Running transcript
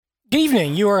Good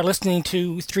evening. You are listening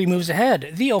to Three Moves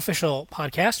Ahead, the official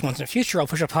podcast, once in the future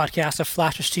official podcast of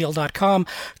FlashofSteel.com,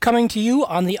 coming to you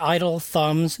on the Idle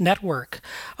Thumbs Network.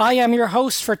 I am your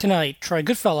host for tonight, Troy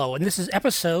Goodfellow, and this is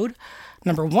episode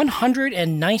number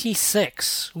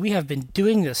 196. We have been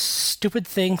doing this stupid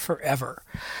thing forever.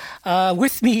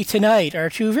 With me tonight are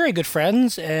two very good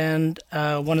friends, and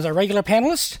one is our regular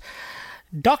panelist,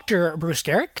 Dr. Bruce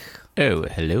Garrick. Oh,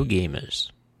 hello, gamers.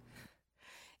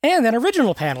 And then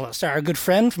original panelist, our good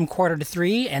friend from Quarter to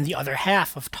Three and the other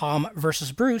half of Tom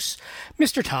versus Bruce,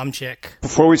 Mr. Tom Chick.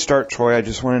 Before we start, Troy, I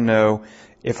just want to know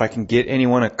if I can get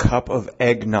anyone a cup of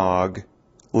eggnog,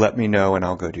 let me know and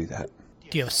I'll go do that.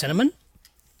 Do you have cinnamon?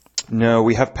 No,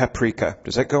 we have paprika.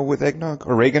 Does that go with eggnog?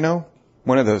 Oregano?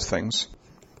 One of those things.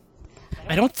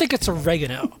 I don't think it's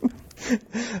oregano.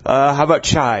 How about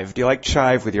chive? Do you like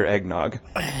chive with your eggnog?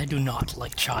 I do not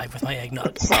like chive with my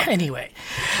eggnog. Anyway,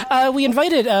 we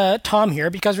invited Tom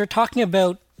here because we're talking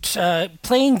about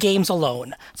playing games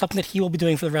alone, something that he will be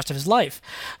doing for the rest of his life.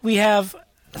 We have...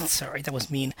 Sorry, that was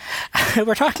mean.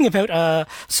 We're talking about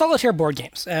solitaire board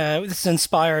games. This is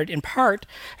inspired in part,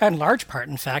 and large part,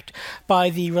 in fact,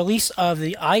 by the release of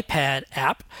the iPad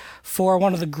app for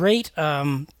one of the great...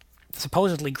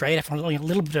 supposedly great, after only a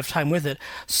little bit of time with it,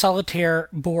 solitaire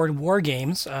board war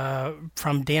games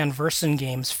from Dan Versen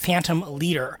Games, Phantom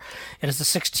Leader. It is a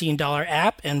 $16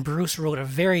 app, and Bruce wrote a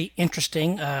very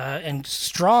interesting and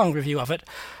strong review of it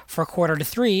for Quarter to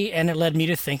Three, and it led me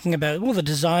to thinking about, well, the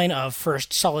design of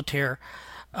first solitaire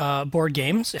board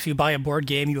games. If you buy a board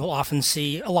game, you will often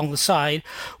see along the side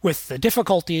with the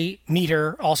difficulty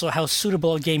meter, also how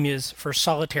suitable a game is for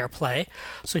solitaire play.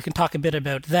 So you can talk a bit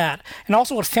about that. And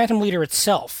also about Phantom Leader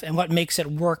itself and what makes it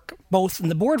work both in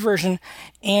the board version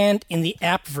and in the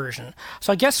app version.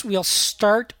 So I guess we'll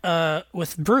start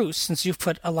with Bruce, since you've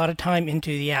put a lot of time into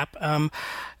the app.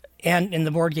 And in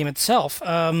the board game itself,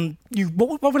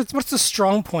 what's the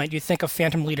strong point you think of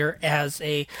Phantom Leader as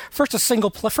first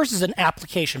as an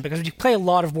application? Because you play a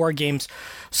lot of war games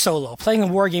solo. Playing a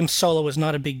war game solo is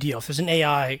not a big deal. If there's an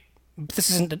AI,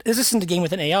 this isn't a game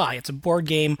with an AI. It's a board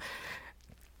game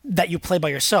that you play by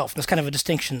yourself. There's kind of a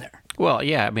distinction there. Well,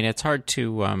 yeah, I mean, it's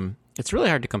really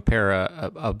hard to compare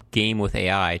a game with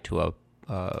AI to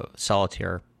a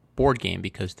solitaire board game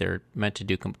because they're meant to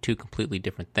do two completely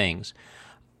different things.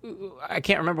 I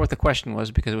can't remember what the question was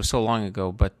because it was so long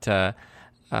ago, but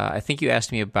I think you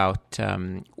asked me about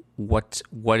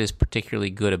what is particularly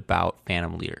good about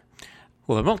Phantom Leader.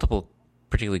 Well, there are multiple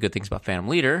particularly good things about Phantom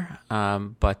Leader,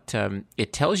 but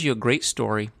it tells you a great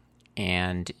story,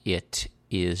 and it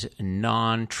is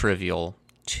non-trivial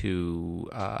to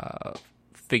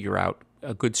figure out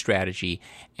a good strategy,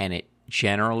 and it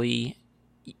generally,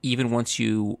 even once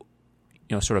you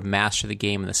sort of master the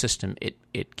game and the system,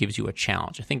 it gives you a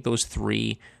challenge. I think those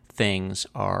three things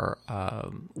are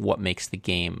what makes the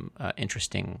game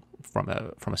interesting from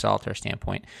a solitaire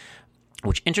standpoint,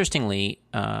 which interestingly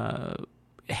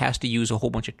has to use a whole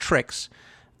bunch of tricks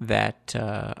that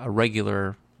a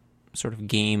regular sort of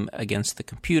game against the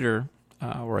computer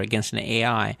or against an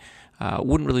AI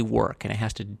wouldn't really work, and it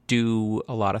has to do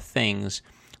a lot of things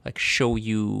like show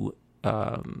you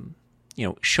the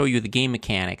game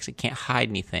mechanics. It can't hide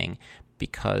anything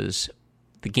because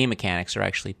the game mechanics are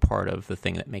actually part of the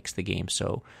thing that makes the game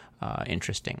so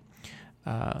interesting.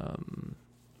 I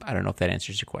don't know if that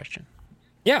answers your question.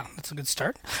 Yeah, that's a good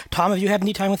start. Tom, have you had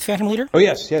any time with Phantom Leader? Oh,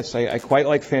 yes. I quite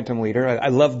like Phantom Leader. I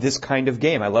love this kind of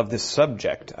game. I love this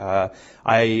subject. I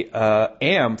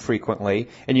am frequently,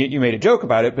 and you made a joke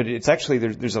about it, but it's actually,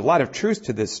 there's a lot of truth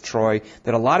to this, Troy,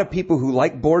 that a lot of people who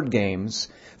like board games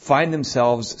find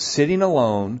themselves sitting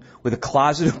alone with a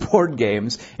closet of board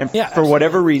games, and for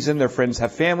whatever reason, their friends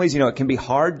have families. It can be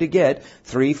hard to get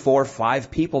 3, 4,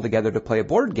 5 people together to play a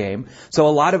board game. So a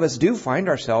lot of us do find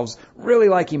ourselves really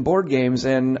liking board games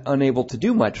and unable to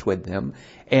do much with them.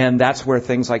 And that's where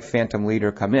things like Phantom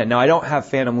Leader come in. Now, I don't have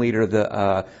Phantom Leader,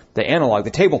 the analog,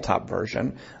 the tabletop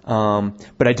version,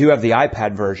 but I do have the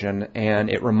iPad version, and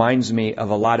it reminds me of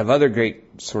a lot of other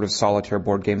great sort of solitaire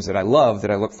board games that I love,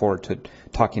 that I look forward to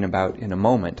talking about in a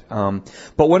moment.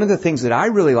 But one of the things that I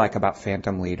really like about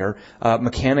Phantom Leader,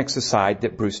 mechanics aside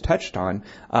that Bruce touched on,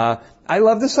 I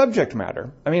love the subject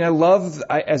matter. I mean,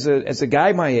 as a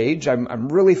guy my age, I'm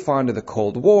really fond of the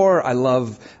Cold War. I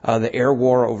love the air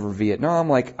war over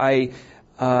Vietnam.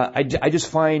 I just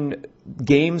find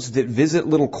games that visit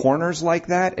little corners like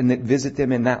that and that visit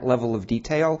them in that level of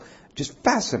detail just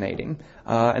fascinating.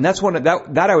 And that's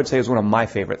that I would say is one of my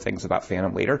favorite things about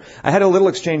Phantom Leader. I had a little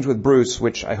exchange with Bruce,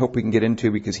 which I hope we can get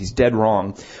into because he's dead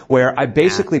wrong, where I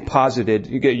basically posited,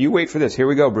 you wait for this, here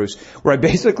we go, Bruce, where I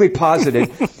basically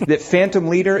posited that Phantom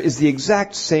Leader is the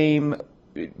exact same,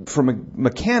 from a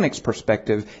mechanics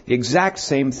perspective, the exact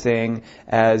same thing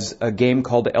as a game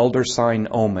called Elder Sign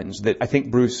Omens that I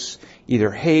think Bruce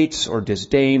either hates or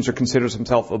disdains or considers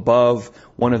himself above,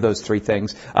 one of those three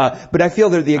things. But I feel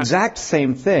they're the exact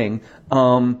same thing.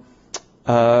 I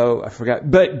forgot.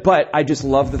 But I just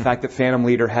love the fact that Phantom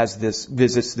Leader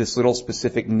visits this little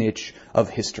specific niche of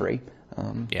history.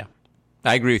 Yeah,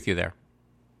 I agree with you there.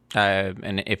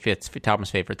 And if it's Tom's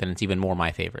favorite, then it's even more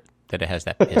my favorite that it has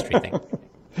that history thing.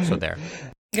 So there.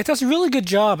 It does a really good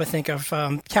job, I think, of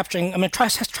capturing. I mean, it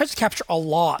tries to capture a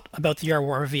lot about the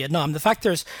war of Vietnam. The fact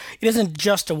it isn't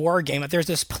just a war game, but there's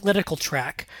this political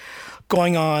track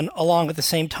going on along at the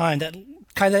same time that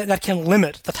can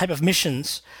limit the type of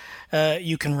missions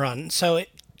you can run. So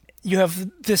you have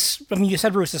this. I mean, you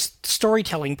said, Bruce, this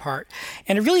storytelling part,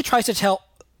 and it really tries to tell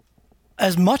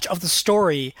as much of the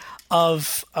story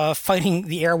of fighting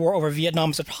the air war over Vietnam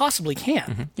as it possibly can.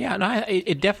 Mm-hmm. Yeah, no,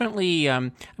 it definitely.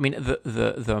 I mean,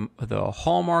 the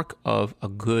hallmark of a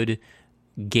good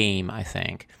game, I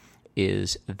think,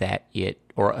 is that I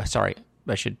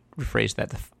should rephrase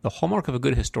that. The hallmark of a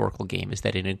good historical game is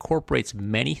that it incorporates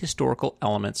many historical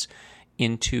elements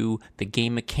into the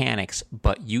game mechanics,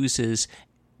 but uses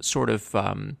sort of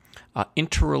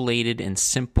interrelated and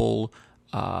simple.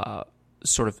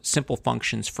 Simple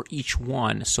functions for each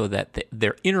one, so that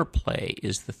their interplay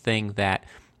is the thing that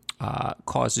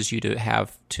causes you to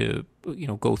have to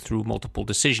go through multiple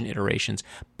decision iterations.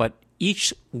 But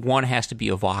each one has to be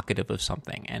evocative of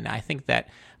something, and I think that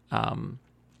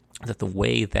that the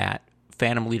way that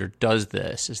Phantom Leader does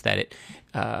this is that it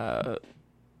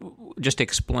just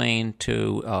explain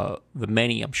to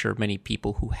I'm sure many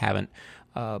people who haven't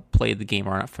played the game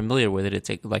or are not familiar with it.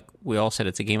 It's like we all said,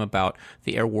 it's a game about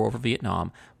the air war over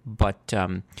Vietnam. But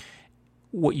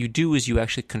what you do is you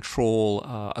actually control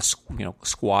a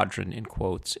squadron in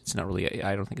quotes. It's not really.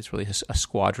 I don't think it's really a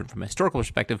squadron from a historical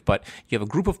perspective. But you have a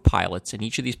group of pilots, and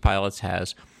each of these pilots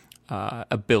has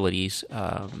abilities.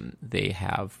 They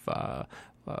have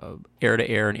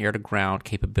air-to-air and air-to-ground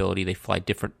capability. They fly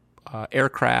different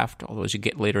aircraft, although as you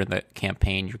get later in the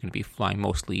campaign, you're going to be flying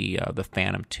mostly the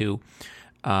Phantom II.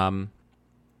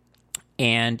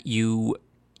 And you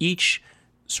each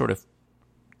sort of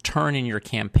turn in your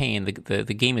campaign.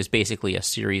 The game is basically a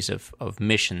series of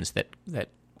missions that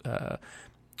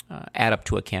add up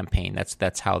to a campaign.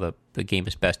 That's how the game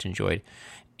is best enjoyed.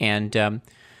 And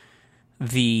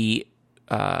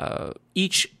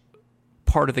each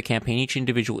part of the campaign, each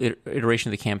individual iteration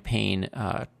of the campaign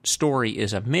story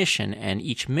is a mission, and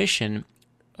each mission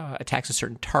attacks a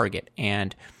certain target.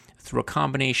 And through a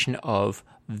combination of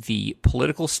the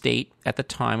political state at the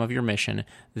time of your mission,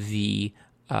 the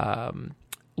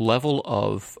level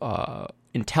of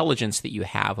intelligence that you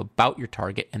have about your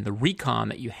target, and the recon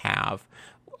that you have,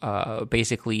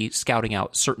 basically scouting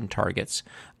out certain targets,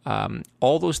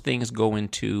 all those things go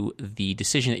into the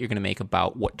decision that you're going to make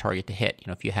about what target to hit.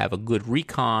 If you have a good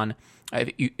recon,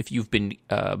 if you've been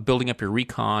building up your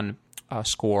recon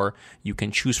score, you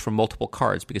can choose from multiple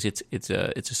cards because it's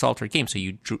a solitary game. So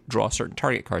you draw certain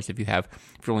target cards. If you're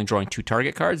only drawing 2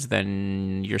 target cards,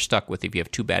 then you're stuck with. If you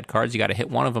have 2 bad cards, you got to hit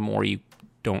one of them, or you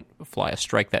don't fly a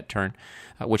strike that turn,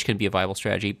 which can be a viable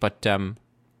strategy. But and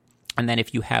then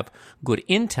if you have good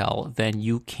intel, then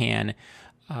you can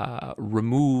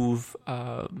remove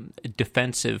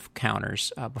defensive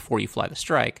counters before you fly the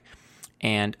strike.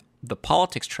 And the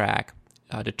politics track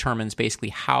determines basically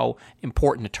how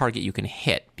important a target you can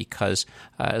hit, because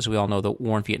as we all know, the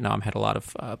war in Vietnam had a lot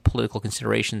of political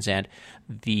considerations, and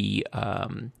the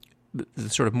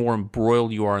sort of more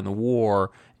embroiled you are in the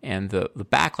war and the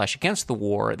backlash against the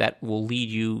war, that will lead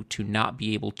you to not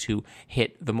be able to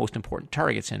hit the most important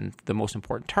targets, and the most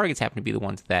important targets happen to be the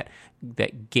ones that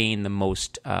gain the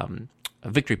most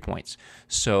victory points.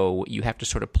 So you have to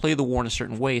sort of play the war in a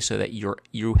certain way so that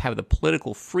you have the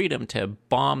political freedom to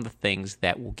bomb the things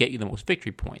that will get you the most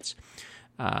victory points.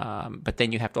 But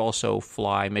then you have to also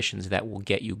fly missions that will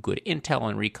get you good intel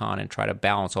and recon, and try to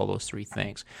balance all those 3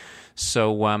 things.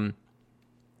 So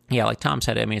yeah, like Tom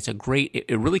said, I mean,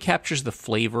 it really captures the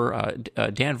flavor.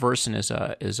 Dan Verson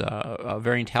is a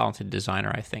very talented designer.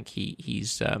 I think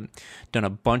he's done a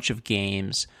bunch of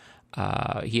games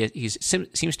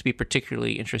seems to be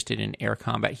particularly interested in air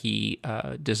combat. He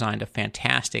designed a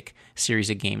fantastic series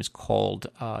of games called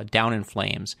Down in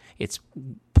Flames. It's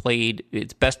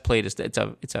best played as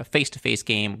it's a face-to-face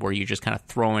game where you just kind of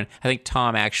throw in. I think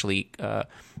Tom actually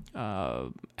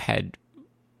had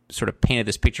sort of painted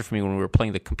this picture for me when we were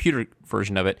playing the computer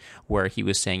version of it, where he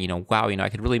was saying, wow, I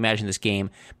could really imagine this game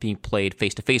being played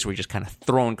face to face, where you're just kind of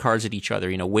throwing cards at each other,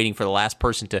 waiting for the last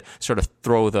person to sort of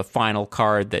throw the final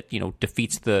card that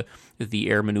defeats the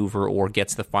air maneuver or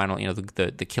gets the final,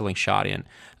 the killing shot in.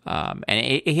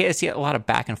 And he has a lot of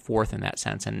back and forth in that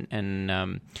sense.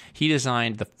 And he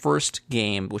designed the first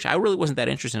game, which I really wasn't that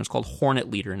interested in. It was called Hornet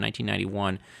Leader in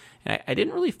 1991, and I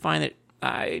didn't really find it.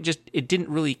 It didn't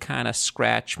really kind of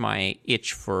scratch my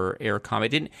itch for air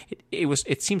combat.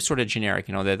 It seemed sort of generic,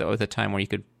 at the time when you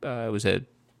could. It was a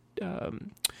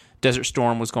Desert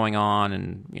Storm was going on,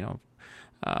 and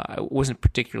it wasn't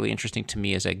particularly interesting to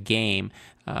me as a game.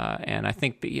 And I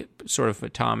think sort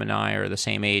of Tom and I are the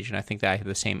same age, and I think that I have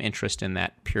the same interest in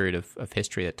that period of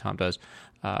history that Tom does.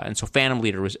 And so Phantom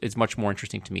Leader is much more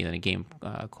interesting to me than a game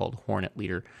called Hornet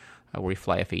Leader, where you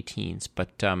fly F-18s,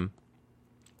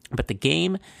 But the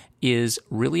game is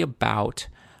really about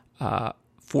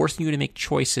forcing you to make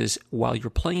choices while you're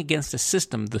playing against a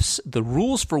system, the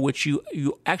rules for which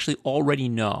you actually already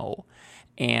know.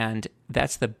 And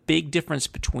that's the big difference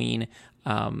between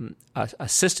a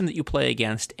system that you play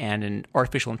against and an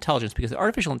artificial intelligence, because the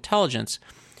artificial intelligence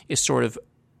is sort of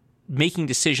making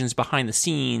decisions behind the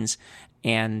scenes.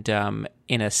 And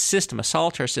in a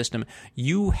solitaire system,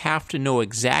 you have to know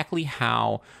exactly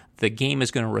how the game is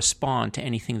going to respond to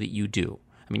anything that you do.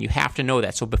 I mean, you have to know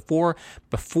that. So before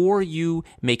you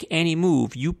make any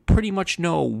move, you pretty much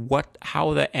know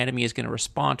how the enemy is going to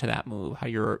respond to that move, how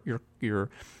your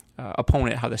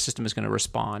opponent, how the system is going to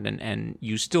respond, and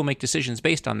you still make decisions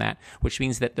based on that, which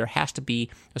means that there has to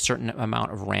be a certain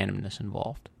amount of randomness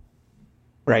involved.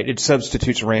 Right. It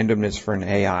substitutes randomness for an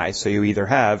AI. So you either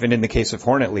have, and in the case of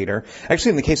Hornet Leader, actually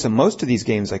in the case of most of these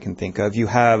games I can think of, you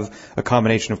have a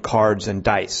combination of cards and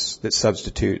dice that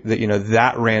substitute,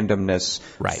 that randomness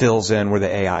fills in where the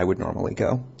AI would normally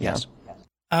go. Yes.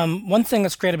 One thing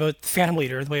that's great about Phantom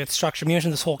Leader, the way it's structured, you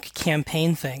mentioned this whole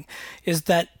campaign thing, is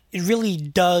that it really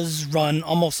does run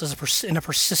almost in a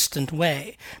persistent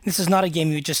way. This is not a game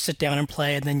you just sit down and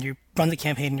play and then you run the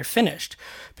campaign and you're finished,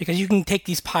 because you can take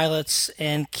these pilots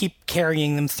and keep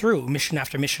carrying them through mission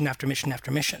after mission after mission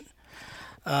after mission.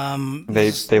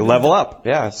 They level up.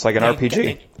 Yeah, it's like an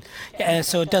RPG. And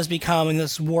so it does become, in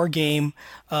this war game,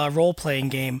 role-playing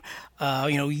game,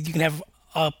 you can have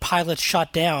a pilot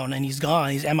shot down and he's gone,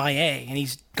 he's MIA, and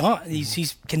he's gone.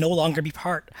 He's can no longer be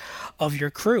part of your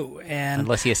crew. And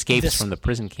unless he escapes from the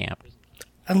prison camp.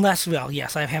 Unless, well,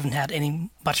 yes, I haven't had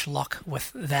much luck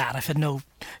with that. I've had no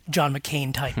John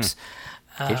McCain types.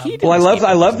 I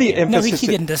love the emphasis. No, he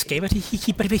didn't escape it.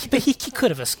 He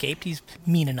could have escaped. He's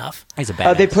mean enough. He's a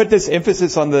badass. They put this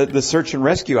emphasis on the search and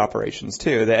rescue operations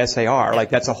too, the SAR.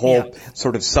 Like that's a whole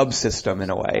sort of subsystem in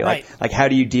a way. Like how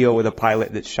do you deal with a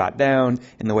pilot that's shot down,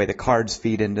 and the way the cards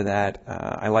feed into that.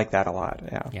 I like that a lot.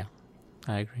 Yeah,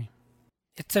 I agree.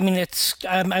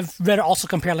 I've read it also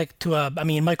compared to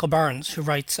Michael Barnes, who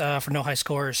writes for No High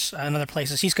Scores and other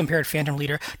places. He's compared Phantom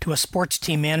Leader to a sports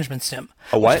team management sim.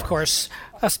 A what? Which, of course,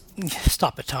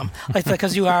 stop it, Tom.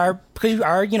 Because you're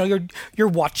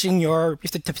watching you have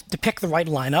to pick the right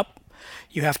lineup.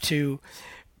 You have to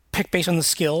pick based on the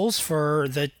skills for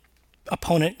the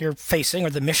opponent you're facing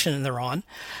or the mission they're on,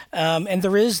 and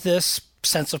there is this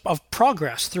sense of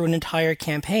progress through an entire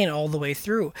campaign all the way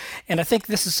through. And I think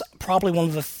this is probably one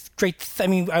of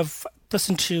the I've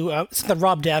listened to that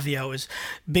Rob Davio is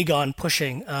big on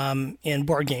pushing in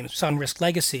board games, Sunrisk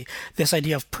Legacy, this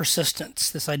idea of persistence,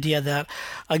 this idea that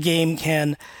a game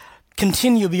can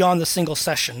continue beyond the single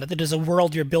session, that it is a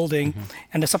world you're building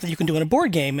and it's something you can do in a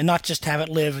board game and not just have it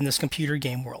live in this computer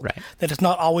game world. Right. That it's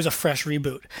not always a fresh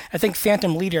reboot. I think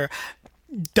Phantom Leader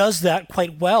does that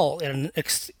quite well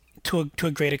to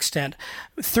a great extent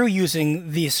through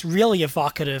using this really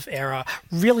evocative era,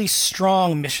 really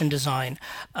strong mission design,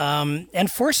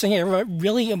 and forcing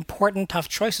really important, tough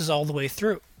choices all the way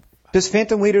through. Does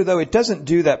Phantom Leader, though, it doesn't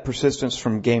do that persistence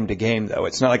from game to game, though.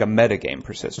 It's not like a metagame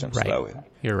persistence, though.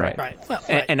 You're right. Well,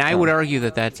 and I would argue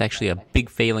that that's actually a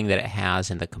big failing that it has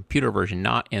in the computer version,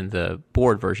 not in the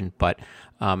board version. But,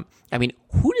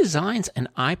 who designs an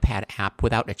iPad app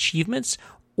without achievements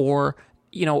or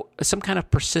some kind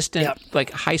of persistent,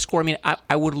 high score?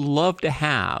 I would love to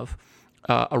have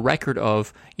a record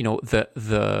of,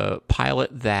 the pilot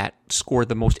that scored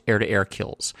the most air-to-air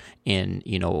kills in,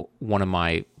 one of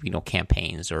my,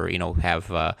 campaigns, or,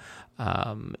 have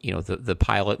the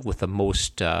pilot with the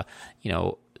most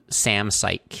SAM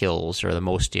site kills or the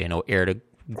most air to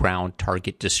ground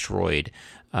target destroyed,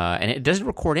 and it doesn't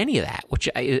record any of that,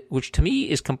 which to me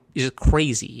is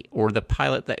crazy. Or the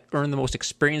pilot that earned the most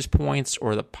experience points,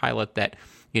 or the pilot that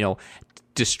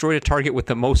destroyed a target with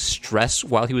the most stress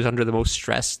while he was under the most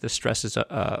stress. The stress is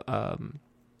a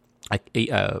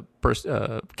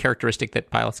characteristic that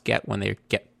pilots get when they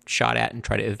get shot at and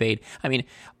try to evade. I mean,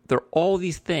 there are all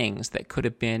these things that could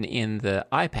have been in the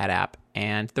iPad app,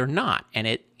 and they're not.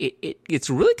 And it's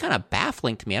really kind of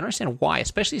baffling to me. I don't understand why,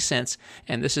 especially since,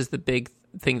 and this is the big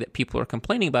thing that people are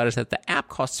complaining about, is that the app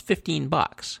costs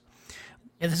 $15.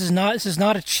 Yeah, this is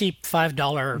not a cheap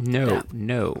 $5.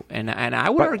 No, and I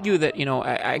would argue that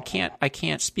I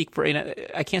can't speak for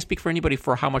anybody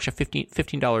for how much a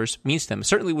 $15 means to them. It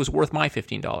certainly was worth my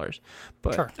 $15,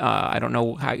 but sure. I don't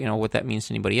know how what that means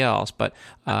to anybody else. But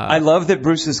I love that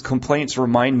Bruce's complaints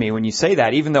remind me when you say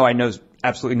that, even though I know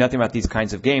absolutely nothing about these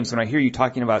kinds of games. When I hear you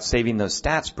talking about saving those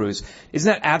stats, Bruce,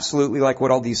 isn't that absolutely like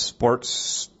what all these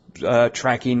sports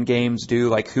tracking games do,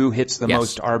 like who hits the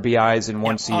most RBIs in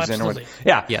one season?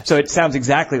 Yes. So it sounds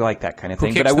exactly like that kind of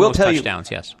thing. But I will tell you,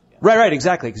 yes. Right,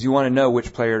 exactly, because you want to know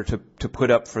which player to put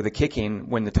up for the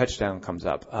kicking when the touchdown comes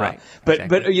up. Right.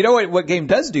 But you know what game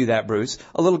does do that, Bruce?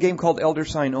 A little game called Elder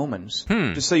Sign Omens.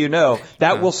 Just so you know,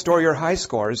 that will store your high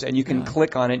scores, and you can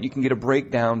click on it, and you can get a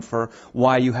breakdown for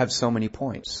why you have so many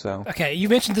points. So. Okay, you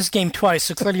mentioned this game twice,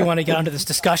 so clearly you want to get onto this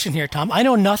discussion here, Tom. I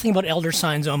know nothing about Elder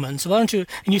Signs Omens, so why don't you?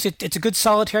 And you said it's a good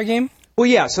solitaire game. Well,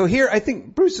 yeah. So here, I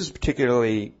think Bruce is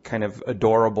particularly kind of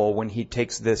adorable when he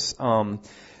takes this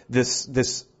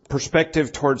this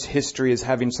perspective towards history as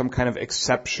having some kind of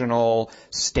exceptional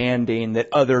standing that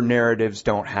other narratives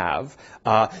don't have.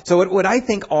 So what I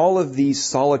think all of these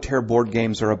solitaire board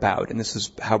games are about, and this is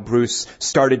how Bruce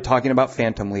started talking about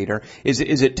Phantom Leader, is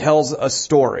it tells a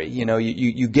story.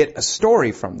 You get a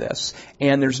story from this,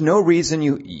 and there's no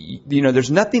reason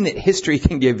there's nothing that history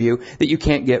can give you that you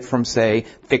can't get from, say,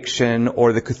 fiction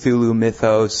or the Cthulhu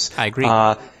mythos. I agree.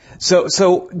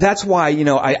 So that's why,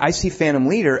 I see Phantom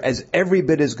Leader as every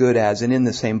bit as good as and in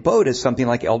the same boat as something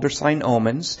like Elder Sign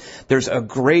Omens. There's a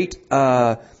great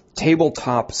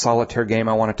tabletop solitaire game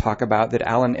I want to talk about that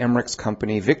Alan Emmerich's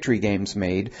company, Victory Games,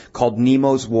 made called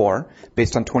Nemo's War,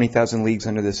 based on 20,000 Leagues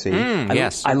Under the Sea.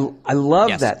 Yes. I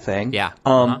love that thing. Yeah.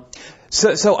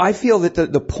 So I feel that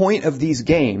the point of these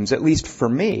games, at least for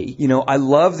me, I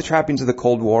love the trappings of the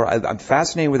Cold War. I'm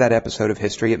fascinated with that episode of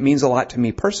history. It means a lot to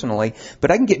me personally,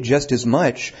 but I can get just as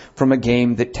much from a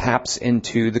game that taps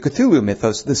into the Cthulhu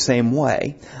mythos the same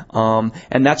way.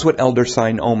 And that's what Elder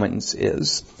Sign Omens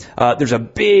is. There's a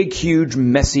big, huge,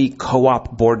 messy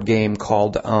co-op board game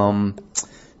called,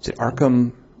 is it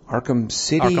Arkham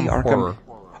City?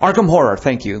 Arkham Horror,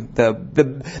 thank you.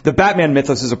 The Batman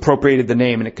mythos has appropriated the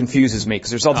name, and it confuses me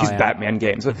because there's all these Batman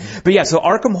games. But yeah, so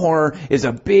Arkham Horror is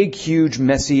a big, huge,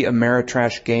 messy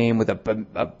Ameritrash game with a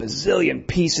bazillion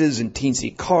pieces and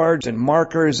teensy cards and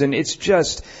markers, and it's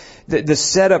just the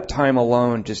setup time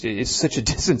alone just is such a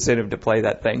disincentive to play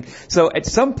that thing. So at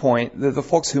some point, the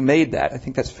folks who made that, I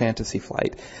think that's Fantasy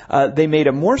Flight, they made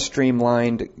a more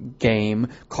streamlined game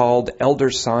called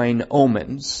Elder Sign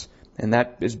Omens. And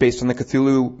that is based on the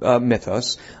Cthulhu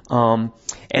mythos. And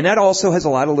that also has a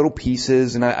lot of little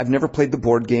pieces. And I've never played the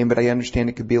board game, but I understand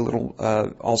it could be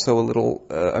also a little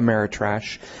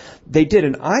Ameritrash. They did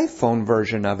an iPhone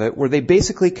version of it where they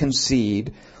basically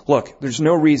concede, look, there's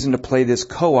no reason to play this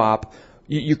co-op.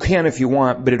 You can if you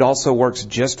want, but it also works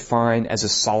just fine as a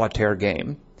solitaire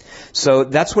game. So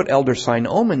that's what Elder Sign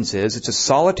Omens is. It's a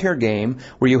solitaire game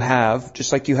where you have,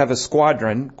 just like you have a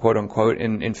squadron, quote unquote,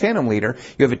 in Phantom Leader,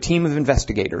 you have a team of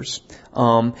investigators.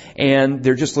 And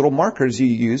they're just little markers you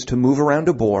use to move around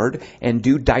a board and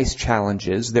do dice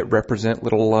challenges that represent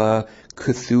little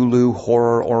Cthulhu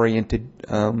horror-oriented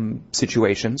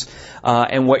situations.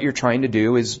 And what you're trying to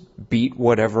do is beat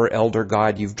whatever elder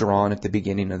god you've drawn at the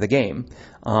beginning of the game.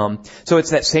 So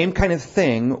it's that same kind of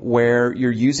thing where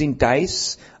you're using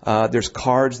dice. There's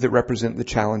cards that represent the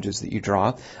challenges that you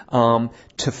draw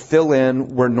to fill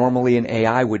in where normally an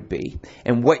AI would be.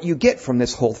 And what you get from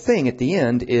this whole thing at the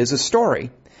end is a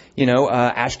story.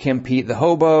 Ashcam Pete the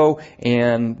hobo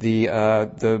and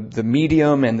the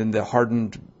medium and then the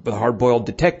hard-boiled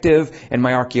detective and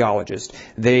my archaeologist.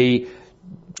 They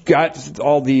got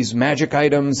all these magic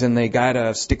items and they got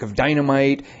a stick of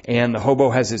dynamite and the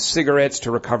hobo has his cigarettes to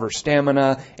recover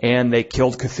stamina and they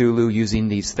killed Cthulhu using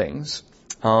these things.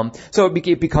 So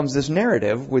it becomes this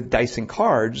narrative with dice and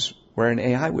cards where an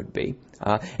AI would be.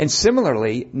 And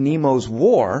similarly, Nemo's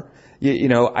War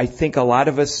I think a lot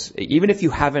of us, even if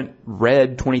you haven't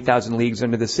read 20,000 Leagues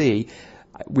Under the Sea,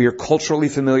 we are culturally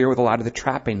familiar with a lot of the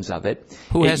trappings of it.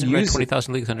 Who hasn't read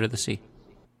 20,000 Leagues Under the Sea?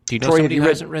 Do you know Troy, somebody who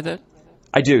hasn't read that?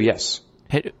 I do, yes.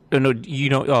 Hey, no,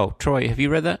 Troy, have you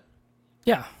read that?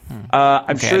 Yeah.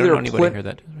 I'm sure there are anybody hear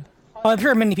that. I'm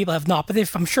sure many people have not, but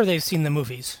I'm sure they've seen the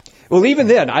movies. Well, even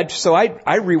then, I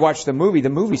rewatched the movie. The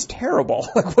movie's terrible.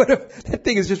 That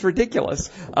thing is just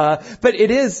ridiculous. But it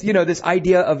is, this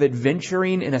idea of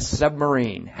adventuring in a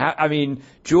submarine.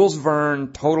 Jules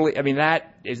Verne totally.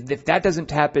 If that doesn't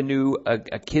tap into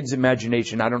a kid's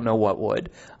imagination, I don't know what would.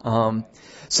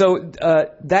 So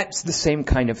that's the same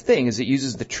kind of thing, is it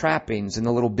uses the trappings and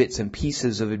the little bits and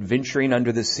pieces of adventuring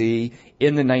under the sea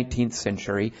in the 19th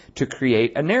century to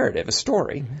create a narrative, a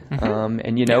story.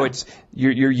 Mm-hmm. It's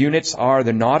your units are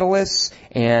the Nautilus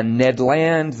and Ned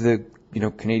Land, the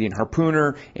Canadian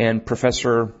harpooner, and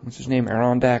Professor, what's his name,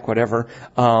 Arondack, whatever,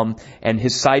 and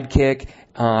his sidekick.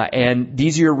 And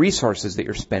these are your resources that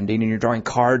you're spending, and you're drawing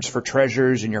cards for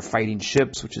treasures, and you're fighting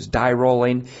ships, which is die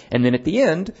rolling. And then at the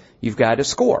end, you've got a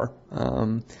score.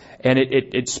 And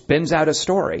it spins out a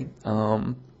story.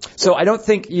 So I don't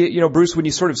think, Bruce, when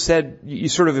you sort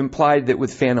of implied that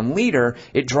with Phantom Leader,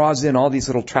 it draws in all these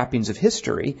little trappings of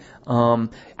history.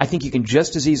 I think you can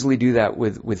just as easily do that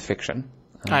with fiction.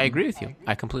 I agree with you.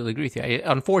 I completely agree with you.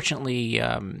 Unfortunately,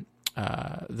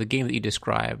 the game that you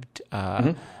described,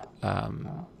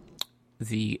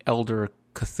 the Elder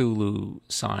Cthulhu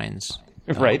Signs,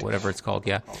 right? Whatever it's called,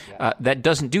 that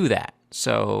doesn't do that.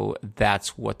 So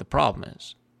that's what the problem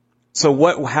is.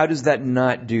 So how does that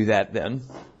not do that then?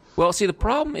 Well, see, the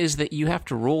problem is that you have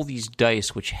to roll these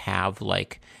dice which have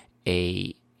like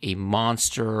a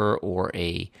monster or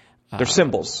a they're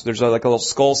symbols. There's like a little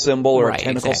skull symbol or a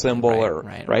tentacle symbol,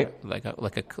 right?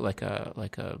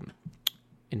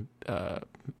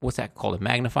 What's that called? A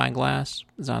magnifying glass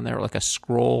is on there, like a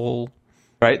scroll.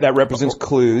 Right, that represents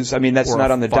clues. That's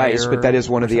not on the dice, but that is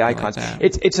one of the icons.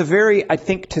 It's a very, I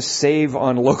think, to save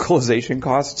on localization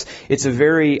costs, it's a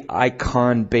very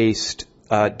icon-based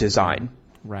design.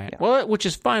 Right. Yeah. Well, which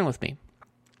is fine with me,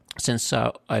 since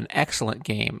an excellent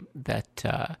game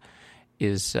that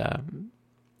is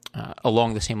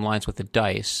along the same lines with the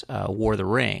dice, War of the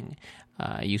Ring,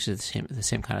 uses the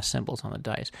same kind of symbols on the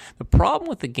dice. The problem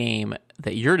with the game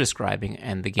that you're describing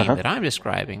and the game that I'm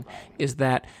describing is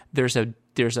that there's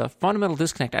a fundamental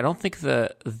disconnect. I don't think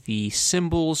the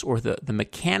symbols or the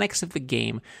mechanics of the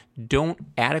game don't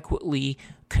adequately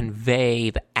convey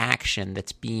the action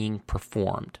that's being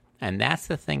performed. And that's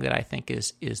the thing that I think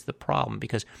is the problem,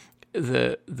 because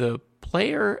the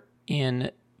player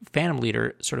in Phantom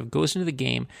Leader sort of goes into the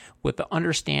game with the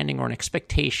understanding or an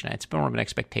expectation, it's more of an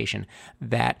expectation,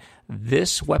 that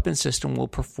this weapon system will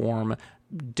perform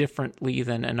differently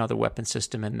than another weapon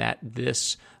system, and that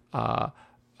this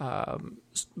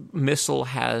missile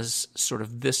has sort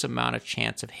of this amount of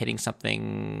chance of hitting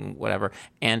something, whatever.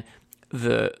 And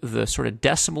the sort of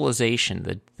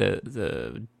decimalization,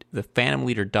 the Phantom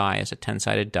Leader die is a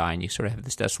 10-sided die, and you sort of have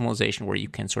this decimalization where you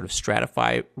can sort of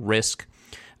stratify risk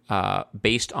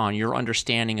based on your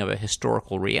understanding of a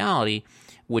historical reality,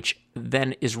 which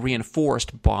then is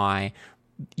reinforced by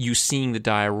you seeing the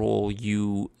die roll,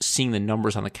 you seeing the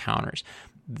numbers on the counters.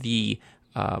 The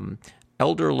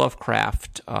Elder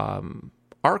Lovecraft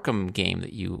Arkham game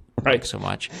that you like so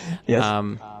much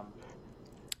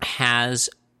has...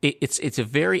 It's a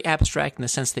very abstract in the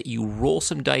sense that you roll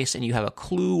some dice and you have a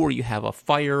clue, or you have a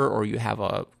fire, or you have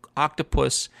a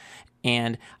octopus,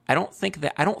 and I don't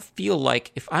feel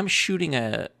like if I'm shooting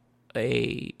a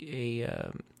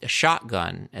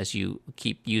shotgun, as you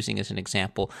keep using as an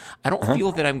example, I don't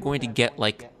feel that I'm going to get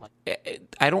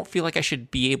I don't feel like I should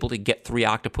be able to get 3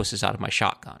 octopuses out of my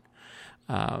shotgun.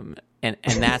 And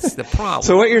that's the problem.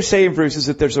 So what you're saying, Bruce, is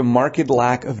that there's a marked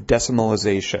lack of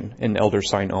decimalization in Elder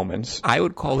Sign Omens. I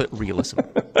would call it realism.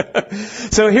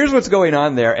 So here's what's going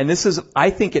on there, and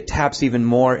I think it taps even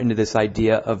more into this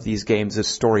idea of these games as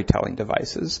storytelling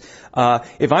devices.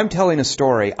 If I'm telling a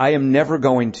story, I am never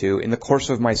going to, in the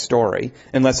course of my story,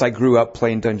 unless I grew up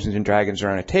playing Dungeons and Dragons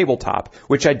around a tabletop,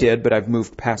 which I did, but I've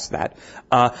moved past that.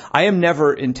 I am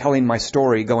never, in telling my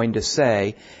story, going to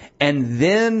say, and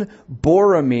then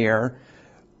Boromir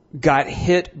got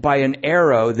hit by an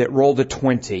arrow that rolled a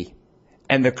 20,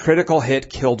 and the critical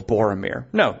hit killed Boromir.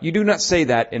 No, you do not say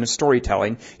that in a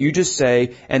storytelling. You just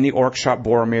say, and the orc shot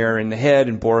Boromir in the head,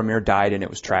 and Boromir died, and it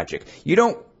was tragic. You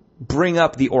don't bring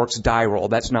up the orc's die roll.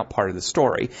 That's not part of the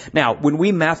story. Now, when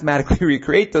we mathematically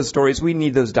recreate those stories, we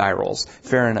need those die rolls.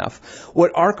 Fair enough.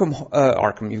 What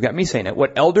Arkham, you've got me saying it.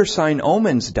 What Elder Sign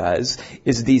Omens does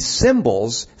is these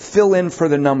symbols fill in for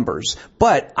the numbers.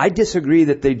 But I disagree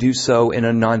that they do so in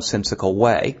a nonsensical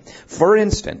way. For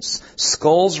instance,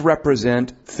 skulls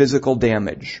represent physical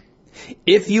damage.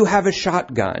 If you have a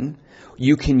shotgun,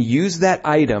 you can use that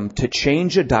item to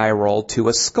change a die roll to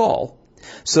a skull.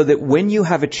 So that when you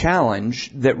have a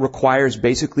challenge that requires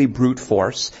basically brute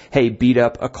force, hey, beat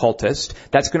up a cultist,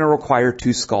 that's going to require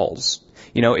 2 skulls.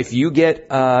 You know, if you get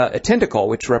a tentacle,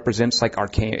 which represents like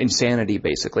arcane insanity,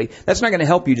 basically, that's not going to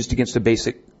help you just against a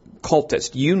basic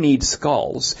cultist. You need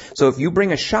skulls. So if you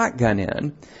bring a shotgun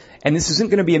in, and this isn't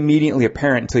going to be immediately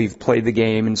apparent until you've played the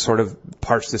game and sort of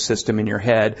parsed the system in your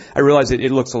head. I realize it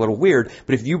looks a little weird,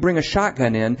 but if you bring a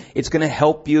shotgun in, it's going to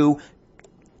help you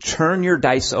turn your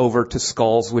dice over to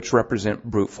skulls, which represent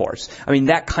brute force. I mean,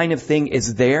 that kind of thing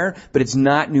is there, but it's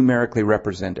not numerically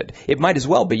represented. It might as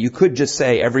well be. You could just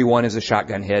say every 1 is a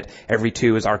shotgun hit, every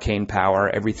 2 is arcane power,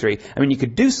 every 3. I mean, you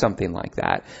could do something like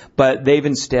that, but they've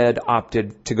instead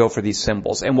opted to go for these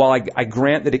symbols. And while I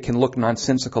grant that it can look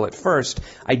nonsensical at first,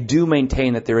 I do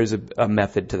maintain that there is a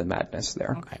method to the madness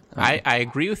there. Okay. I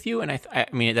agree with you, and I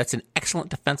mean, that's an excellent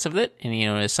defense of it. And, you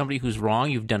know, as somebody who's wrong,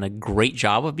 you've done a great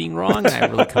job of being wrong, and I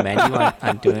really commend you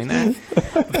on doing that.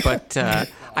 But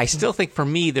I still think for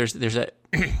me there's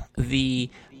the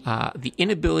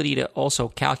inability to also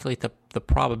calculate the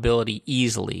probability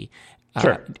easily.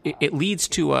 Sure. It leads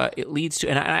to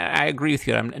and I agree with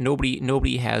you.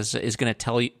 Nobody is going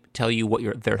to tell you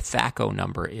what their THACO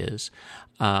number is.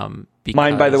 Mine,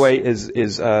 by the way,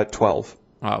 is 12.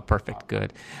 Oh, perfect,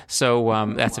 good.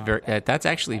 So that's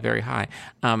actually very high.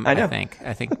 I know.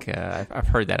 I think I've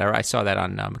heard that. I saw that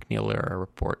on McNeil Lehrer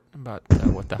report about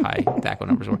what the high THACO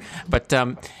numbers were. But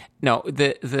no,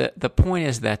 the point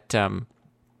is that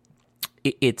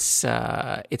it's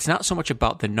not so much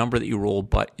about the number that you roll,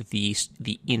 but the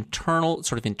internal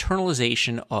sort of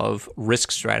internalization of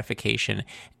risk stratification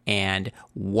and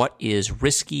what is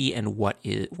risky and what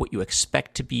you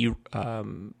expect to be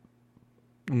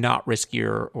not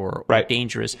riskier or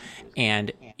dangerous,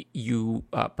 and you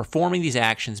performing these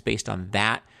actions based on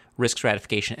that risk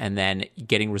stratification, and then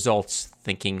getting results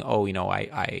thinking, oh, you know,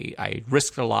 I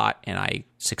risked a lot and I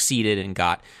succeeded and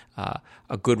got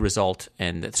a good result,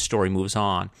 and the story moves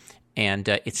on. And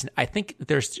I think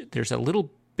there's a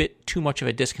little bit too much of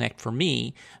a disconnect for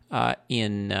me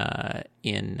in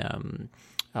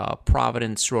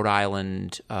Providence, Rhode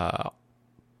Island,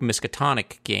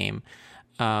 Miskatonic game.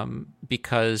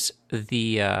 Because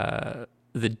the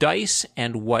dice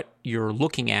and what you're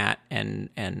looking at, and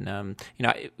you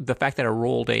know, the fact that I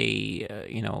rolled a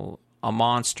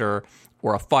monster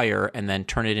or a fire and then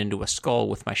turn it into a skull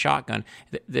with my shotgun,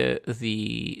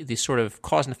 the sort of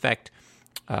cause and effect,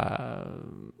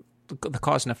 the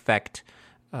cause and effect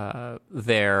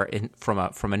there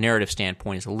from a narrative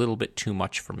standpoint is a little bit too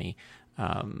much for me.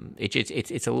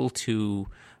 It's a little too.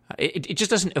 It just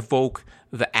doesn't evoke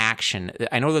the action.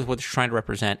 I know that's what they're trying to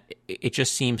represent. It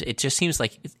seems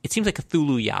like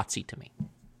Cthulhu Yahtzee to me.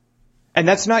 And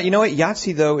that's not, you know what,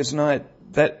 Yahtzee though is not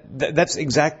that's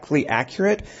exactly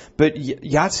accurate. But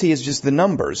Yahtzee is just the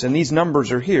numbers, and these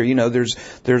numbers are here. You know, there's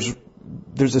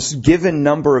a given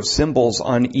number of symbols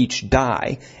on each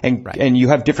die, and you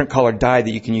have different colored die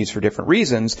that you can use for different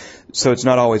reasons. So it's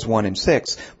not always 1 and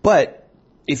 6, but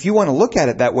if you want to look at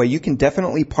it that way, you can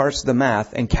definitely parse the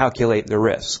math and calculate the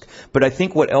risk. But I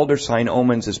think what Elder Sign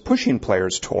Omens is pushing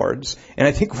players towards, and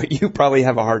I think what you probably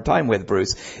have a hard time with,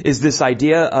 Bruce, is this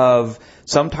idea of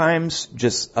sometimes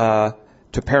just,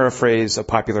 to paraphrase a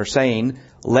popular saying,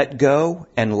 let go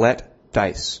and let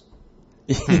dice.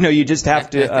 You know, you just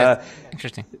have to...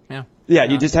 interesting, yeah. Yeah,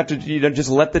 you just have to, just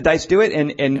let the dice do it,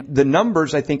 and the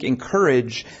numbers, I think,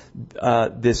 encourage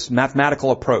this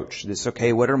mathematical approach. This,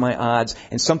 okay, what are my odds?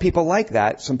 And some people like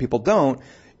that, some people don't.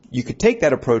 You could take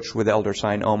that approach with Elder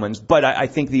Sign Omens, but I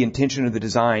think the intention of the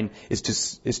design is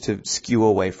to skew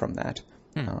away from that.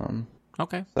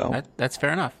 Okay, so that's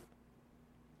fair enough.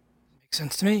 Makes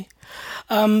sense to me.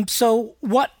 So,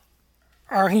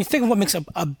 can you think of what makes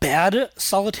a bad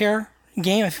solitaire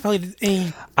game? I've played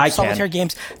any solitaire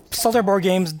games, solitaire board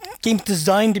games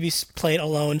designed to be played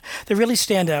alone that really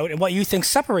stand out, and what you think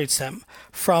separates them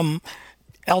from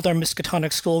Elder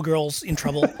Miskatonic Schoolgirls in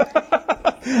Trouble.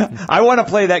 I want to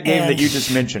play that game that you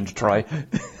just mentioned, Troy.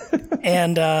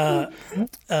 And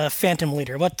Phantom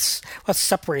Leader. What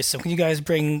separates them? Can you guys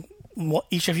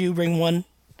each of you bring one?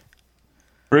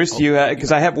 Bruce, do you?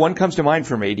 Because I have one comes to mind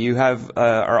for me. Do you have?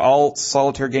 Are all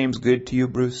solitaire games good to you,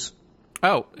 Bruce?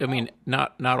 Oh, I mean,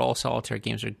 not all solitaire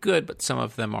games are good, but some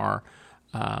of them are.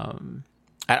 I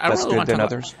don't Less really good want to than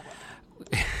talk others.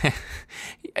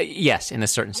 Yes, in a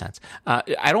certain sense.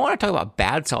 I don't want to talk about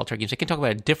bad solitaire games. I can talk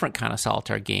about a different kind of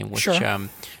solitaire game, which 'cause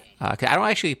I don't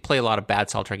actually play a lot of bad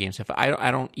solitaire games. If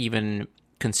I don't even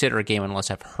consider a game unless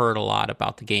I've heard a lot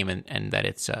about the game and that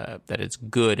it's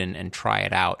good and try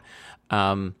it out.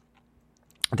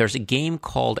 There's a game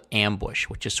called Ambush,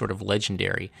 which is sort of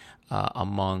legendary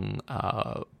among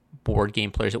board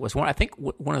game players. It was one of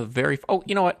the very. Oh,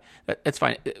 you know what? That's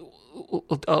fine.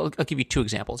 I'll give you two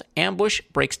examples. Ambush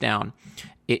breaks down.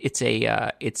 It's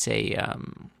a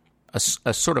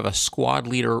sort of a squad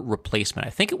leader replacement. I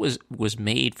think it was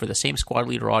made for the same squad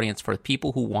leader audience for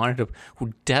people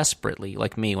who desperately,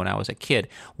 like me when I was a kid,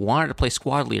 wanted to play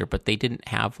squad leader, but they didn't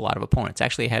have a lot of opponents.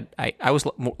 Actually, I was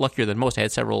luckier than most. I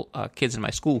had several kids in my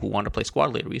school who wanted to play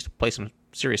squad leader. We used to play some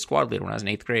serious squad leader when I was in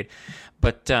 8th grade.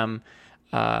 But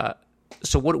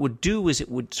so what it would do is it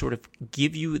would sort of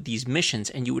give you these missions,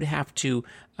 and you would have to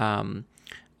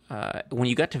when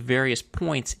you got to various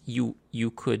points, you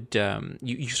could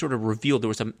you sort of revealed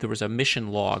there was a mission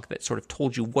log that sort of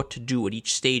told you what to do at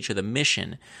each stage of the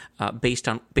mission based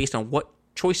on what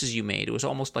choices you made. It was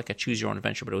almost like a choose your own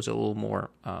adventure, but it was a little more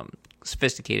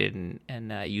sophisticated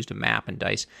and used a map and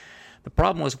dice. The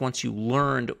problem was once you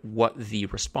learned what the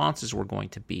responses were going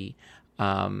to be,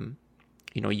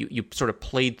 you sort of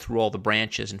played through all the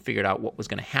branches and figured out what was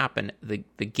going to happen.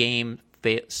 The game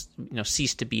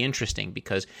ceased to be interesting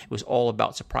because it was all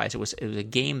about surprise. It was a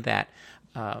game that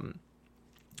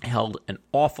held an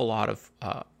awful lot of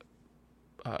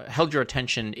held your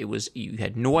attention. You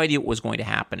had no idea what was going to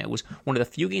happen. It was one of the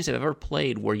few games I've ever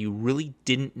played where you really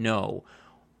didn't know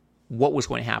what was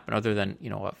going to happen, other than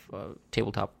a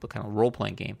tabletop kind of role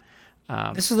playing game.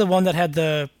 This is the one that had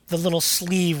the little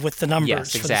sleeve with the numbers.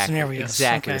 Yes, exactly, for the scenarios.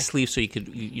 Exactly, Okay. the sleeve, so you could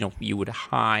you would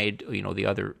hide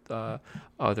the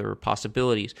other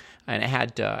possibilities, and it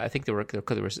had I think there were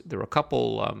a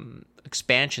couple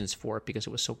expansions for it because it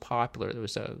was so popular. There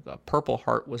was a Purple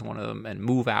Heart was one of them, and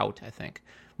Move Out, I think.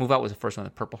 Move Out was the first one. The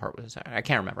Purple Heart was, I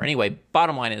can't remember. Anyway,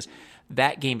 bottom line is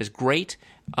that game is great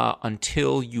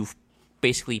until you've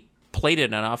basically played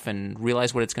it enough and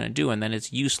realized what it's going to do, and then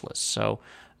it's useless. So.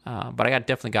 But I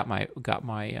definitely got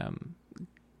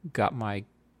my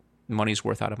money's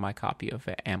worth out of my copy of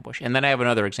Ambush. And then I have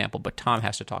another example, but Tom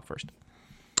has to talk first.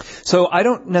 So I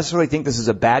don't necessarily think this is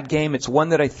a bad game. It's one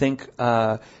that I think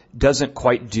doesn't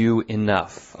quite do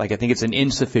enough. Like, I think it's an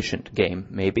insufficient game,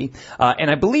 maybe.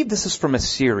 And I believe this is from a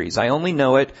series. I only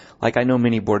know it, like I know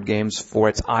many board games, for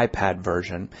its iPad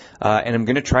version. And I'm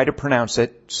going to try to pronounce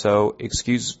it, so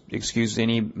excuse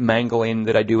any mangling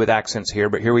that I do with accents here,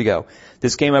 but here we go.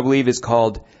 This game, I believe, is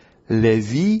called La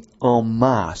Vie en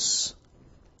Masse.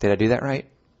 Did I do that right?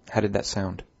 How did that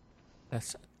sound?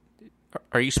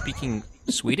 Are you speaking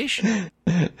Swedish?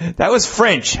 That was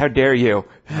French. How dare you?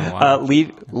 Oh, wow.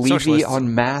 Levy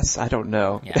en masse. I don't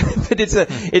know. Yeah. But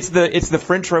it's the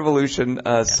French Revolution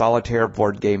solitaire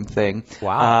board game thing.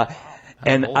 Wow.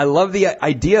 And I love the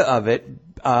idea of it.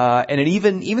 And it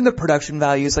even the production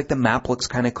values, like the map looks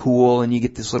kind of cool, and you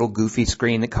get this little goofy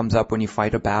screen that comes up when you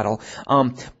fight a battle.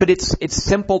 But it's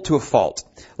simple to a fault.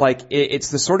 Like, it's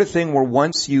the sort of thing where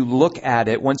once you look at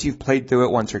it, once you've played through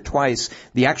it once or twice,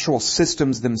 the actual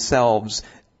systems themselves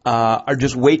are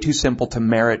just way too simple to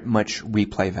merit much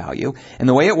replay value. And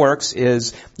the way it works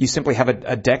is you simply have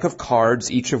a deck of cards,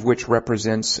 each of which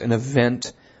represents an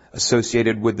event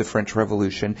associated with the French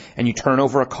Revolution, and you turn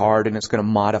over a card and it's going to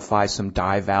modify some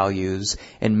die values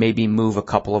and maybe move a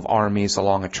couple of armies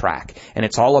along a track. And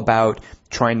it's all about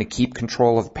trying to keep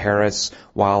control of Paris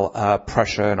while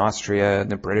Prussia and Austria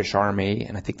and the British army,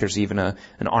 and I think there's even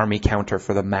an army counter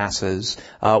for the masses,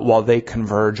 while they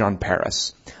converge on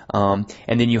Paris. And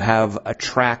then you have a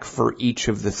track for each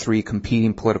of the three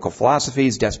competing political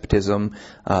philosophies, despotism,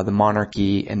 the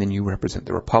monarchy, and then you represent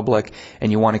the republic,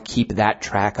 and you want to keep that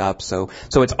track up. So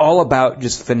it's all about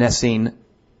just finessing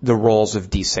the rolls of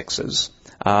D6s.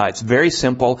 It's very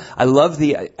simple.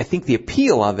 I think the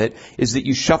appeal of it is that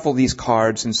you shuffle these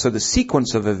cards, and so the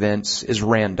sequence of events is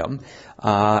random.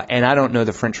 And I don't know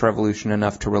the French Revolution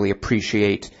enough to really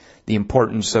appreciate the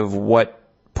importance of what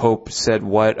Pope said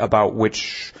what about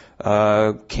which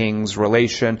king's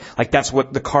relation. Like, that's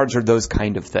what the cards are, those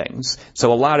kind of things.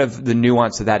 So a lot of the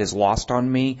nuance of that is lost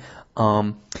on me.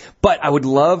 But I would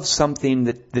love something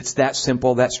that's that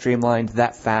simple, that streamlined,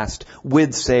 that fast,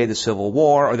 with, say, the Civil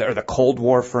War or the Cold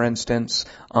War, for instance.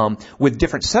 With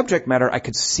different subject matter, I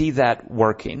could see that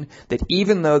working. That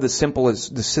even though the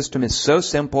system is so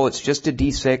simple, it's just a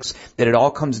D6, that it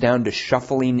all comes down to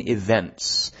shuffling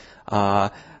events.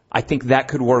 I think that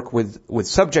could work with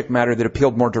subject matter that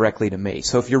appealed more directly to me.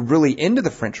 So if you're really into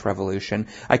the French Revolution,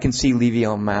 I can see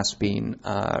Lévi-en-Masse being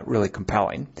really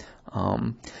compelling.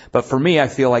 But for me, I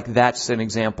feel like that's an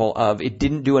example of it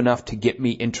didn't do enough to get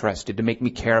me interested, to make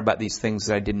me care about these things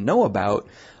that I didn't know about,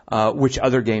 which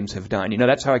other games have done.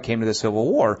 That's how I came to the Civil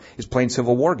War, is playing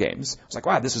Civil War games. I was like,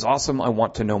 wow, this is awesome. I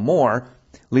want to know more.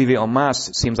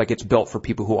 Lévi-en-Masse seems like it's built for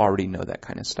people who already know that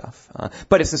kind of stuff.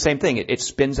 But it's the same thing. It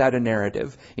spins out a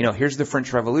narrative. Here's the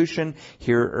French Revolution.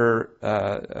 Here are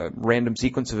a random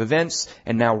sequence of events,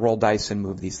 and now roll dice and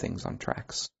move these things on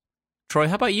tracks. Troy,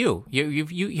 how about you?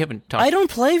 You haven't talked. I don't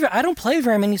play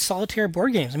very many solitaire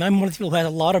board games. I mean, I'm one of the people who has a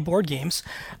lot of board games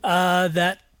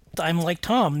that I'm like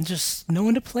Tom, just no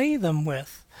one to play them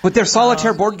with. But they're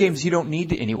solitaire board games. You don't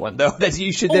need anyone, though.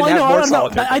 You should then have more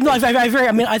solitaire. I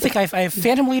think I have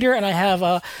Phantom Leader, and I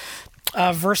have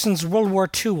Versen's World War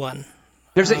II one.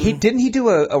 Didn't he do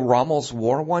a Rommel's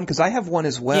War one? Because I have one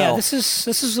as well. Yeah, this is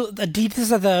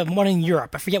the one in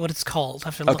Europe. I forget what it's called. I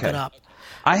have to look it up.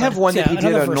 I have one that he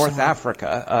did on North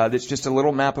Africa. That's just a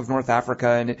little map of North Africa,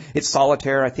 and it's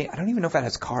solitaire. I don't even know if that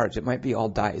has cards. It might be all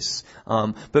dice.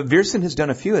 But Versen has done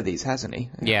a few of these, hasn't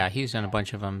he? Yeah, he's done a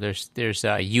bunch of them. There's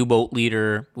U-Boat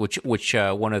Leader, which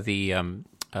one of the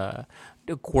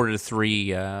quarter to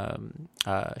three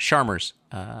Charmers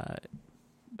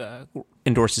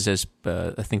endorses as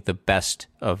I think the best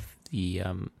of the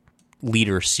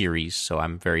Leader series. So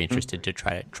I'm very interested to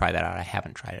try that out. I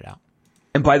haven't tried it out.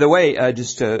 And by the way,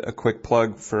 just a quick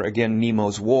plug for, again,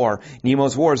 Nemo's War.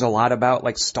 Nemo's War is a lot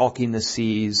about, stalking the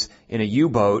seas in a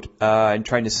U-boat, and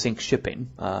trying to sink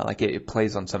shipping. It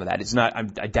plays on some of that. It's not,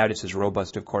 I doubt it's as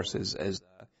robust, of course, as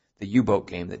the U-boat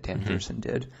game that Dan Pearson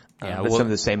did. But some of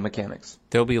the same mechanics.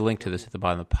 There'll be a link to this at the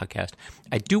bottom of the podcast.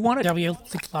 I do want to... There'll be a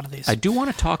lot of these. I do want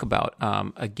to talk about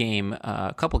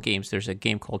a couple games. There's a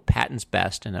game called Patton's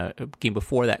Best, and a game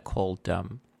before that called...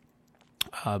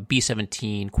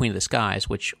 B-17 Queen of the Skies,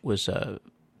 which was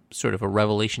sort of a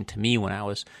revelation to me when I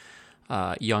was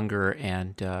younger,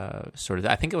 and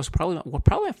I think it was probably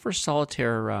my first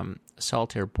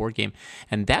solitaire board game,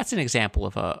 and that's an example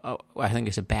of I think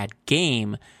it's a bad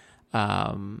game,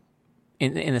 in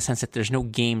the sense that there's no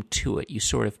game to it. You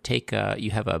sort of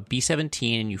you have a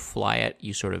B-17 and you fly it.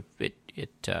 You sort of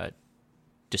it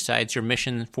decides your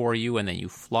mission for you, and then you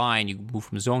fly and you move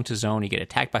from zone to zone. You get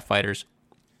attacked by fighters.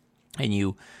 And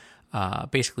you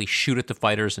basically shoot at the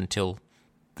fighters until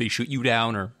they shoot you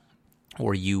down,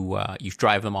 or you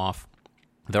drive them off.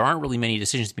 There aren't really many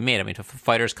decisions to be made. I mean, if a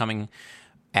fighter's coming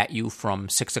at you from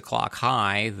 6 o'clock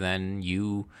high, then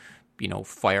you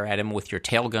fire at him with your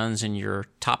tail guns and your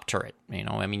top turret.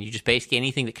 You just basically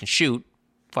anything that can shoot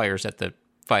fires at the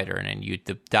fighter, and then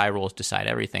the die rolls decide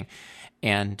everything.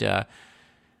 And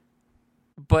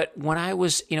but when I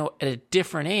was at a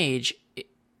different age,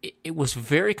 it was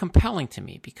very compelling to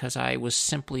me, because I was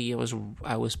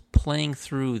playing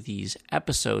through these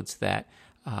episodes that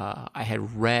I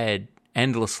had read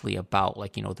endlessly about,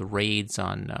 the raids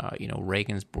on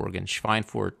Regensburg and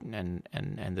Schweinfurt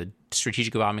and the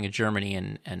strategic bombing of Germany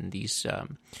and these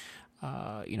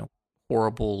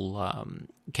horrible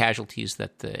casualties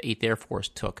that the 8th Air Force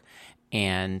took,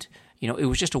 and it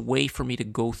was just a way for me to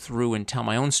go through and tell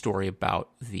my own story about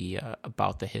the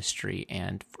history,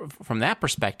 and from that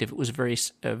perspective, it was very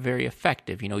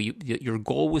effective. Your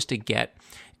goal was to get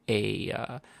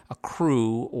a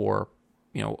crew, or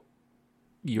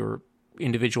your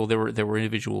individual. There were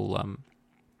individual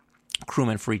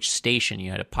crewmen for each station. You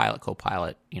had a pilot,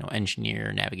 co-pilot,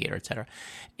 engineer, navigator, etc.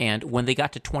 And when they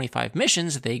got to 25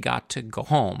 missions, they got to go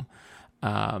home.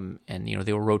 And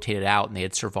they were rotated out, and they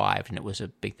had survived, and it was a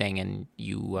big thing. And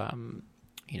you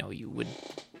would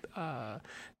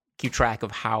keep track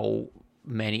of how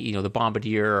many, the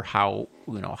bombardier, how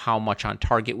much on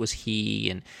target was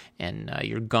he, and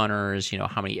your gunners,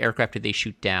 how many aircraft did they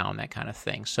shoot down, that kind of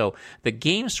thing. So the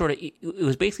game it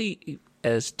was basically,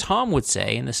 as Tom would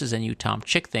say, and this is a new Tom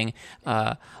Chick thing,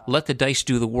 let the dice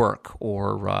do the work,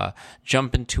 or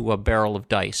jump into a barrel of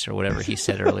dice, or whatever he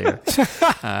said earlier.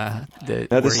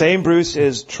 The same, Bruce,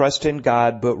 is trust in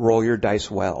God, but roll your dice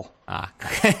well.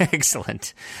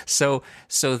 Excellent. So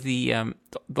the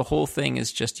whole thing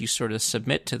is just you sort of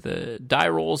submit to the die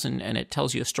rolls, and it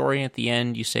tells you a story, and at the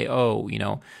end you say,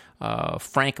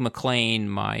 Frank McLean,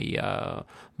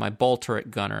 my ball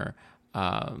turret gunner,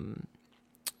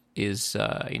 is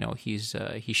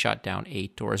he shot down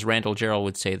 8, or as Randall Jarrell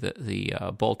would say, the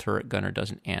ball turret gunner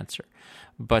doesn't answer,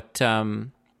 but I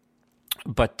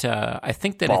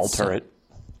think that ball it's turret.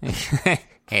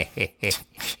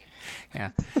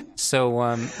 Yeah. So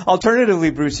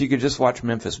alternatively, Bruce, you could just watch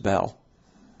Memphis Belle.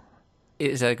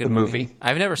 Is that a good movie?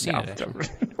 I've never seen it,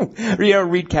 actually. Yeah,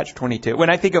 read Catch-22. When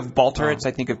I think of ball turrets,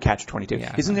 I think of Catch-22.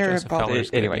 Yeah, Isn't there a Joseph ball? Feller's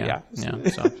Anyway, good, yeah.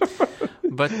 So.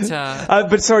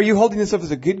 But so are you holding this up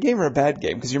as a good game or a bad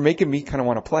game? Because you're making me kind of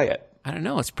want to play it. I don't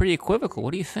know. It's pretty equivocal.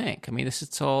 What do you think? I mean, this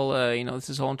is all this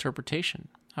is all interpretation.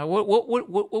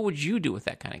 What would you do with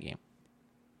that kind of game?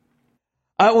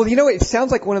 Well, it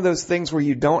sounds like one of those things where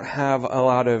you don't have a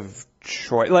lot of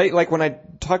choice. Like when I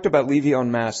talked about Levy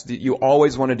en Masse, you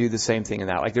always want to do the same thing in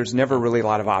that. Like there's never really a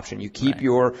lot of option. You keep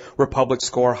your Republic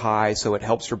score high so it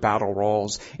helps your battle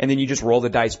rolls, and then you just roll the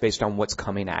dice based on what's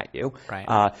coming at you.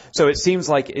 Right. So it seems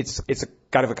like it's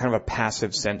got a kind of a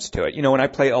passive sense to it. When I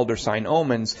play Elder Sign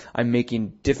Omens, I'm making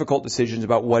difficult decisions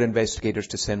about what investigators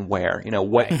to send where.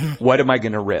 What am I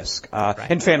going to risk?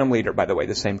 And Phantom Leader, by the way,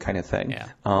 the same kind of thing. Yeah.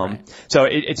 So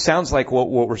it sounds like what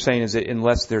we're saying is that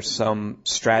unless there's some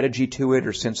strategy to it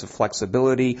or sense of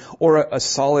flexibility or a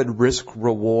solid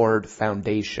risk-reward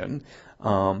foundation,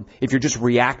 if you're just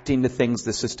reacting to things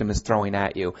the system is throwing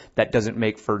at you, that doesn't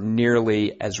make for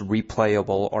nearly as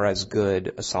replayable or as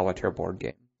good a solitaire board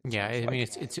game. Yeah, I mean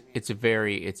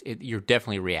you're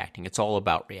definitely reacting. It's all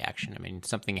about reaction. I mean,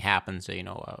 something happens, a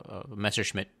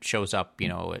Messerschmitt shows up,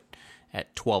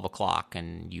 at 12 o'clock,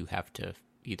 and you have to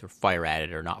either fire at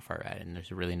it or not fire at it, and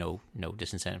there's really no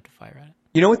disincentive to fire at it.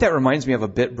 You know what that reminds me of a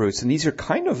bit, Bruce? And these are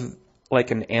kind of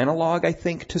like an analog, I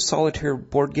think, to solitaire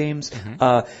board games.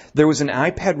 Mm-hmm. There was an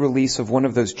iPad release of one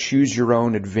of those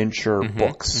choose-your-own-adventure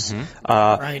books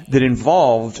that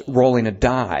involved rolling a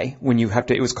die when you have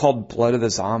to. It was called Blood of the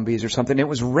Zombies or something. It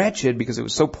was wretched because it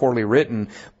was so poorly written,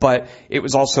 but it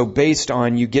was also based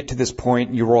on you get to this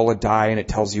point, you roll a die, and it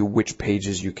tells you which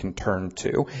pages you can turn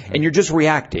to. Mm-hmm. And you're just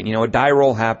reacting. A die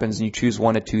roll happens, and you choose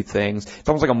one of two things. It's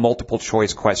almost like a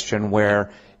multiple-choice question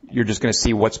where you're just going to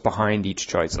see what's behind each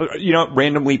choice.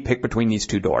 Randomly pick between these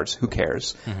two doors. Who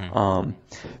cares? Mm-hmm.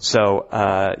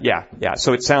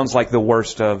 So it sounds like the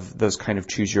worst of those kind of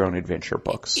choose-your-own-adventure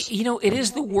books. It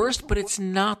is the worst, but it's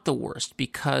not the worst,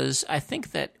 because I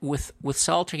think that with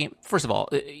solitaire game, first of all,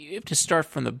 you have to start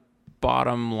from the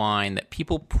bottom line that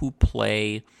people who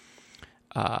play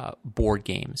board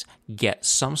games get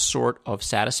some sort of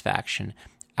satisfaction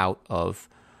out of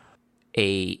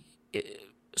a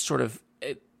sort of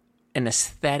an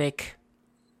aesthetic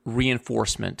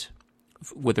reinforcement,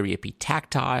 whether it be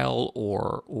tactile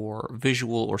or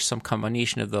visual or some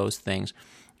combination of those things,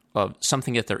 of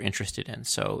something that they're interested in.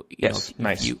 So,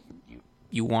 nice.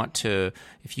 You want to,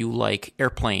 if you like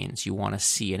airplanes, you want to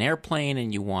see an airplane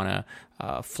and you want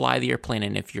to fly the airplane.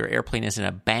 And if your airplane is in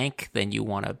a bank, then you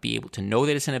want to be able to know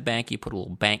that it's in a bank. You put a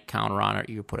little bank counter on it.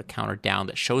 You put a counter down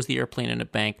that shows the airplane in a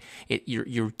bank.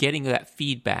 You're getting that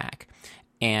feedback.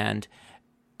 And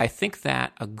I think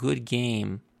that a good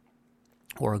game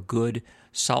or a good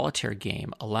solitaire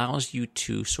game allows you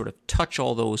to sort of touch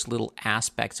all those little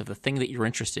aspects of the thing that you're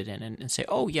interested in and say,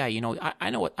 oh yeah,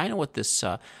 I know what this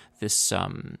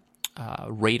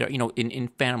radar, in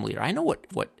Phantom Leader, I know what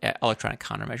electronic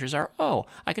countermeasures are. Oh,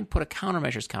 I can put a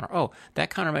countermeasures counter. Oh, that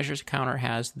countermeasures counter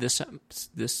has this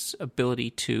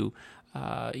ability to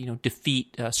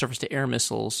defeat surface-to-air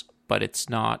missiles, but it's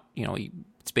not,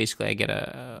 it's basically I get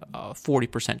a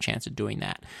 40% chance of doing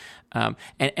that. And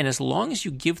as long as you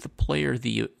give the player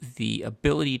the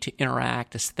ability to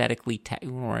interact aesthetically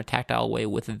or in a tactile way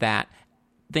with that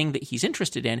thing that he's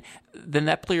interested in, then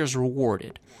that player is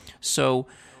rewarded. So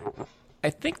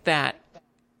I think that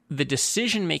the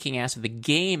decision-making aspect, the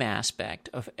game aspect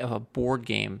of a board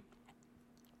game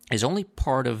is only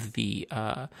part of the.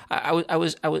 It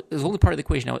was only part of the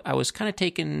equation. I was kind of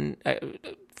taken.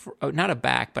 Not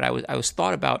aback, but I was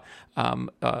thought about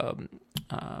the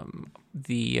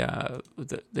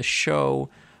show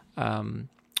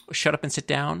Shut Up and Sit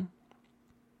Down.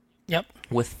 Yep.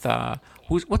 With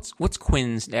what's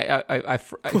Quinn's? Quinn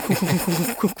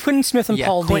Smith and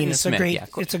Paul Dean. It's Smith, a great.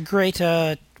 It's a great.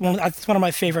 It's one of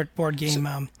my favorite board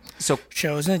game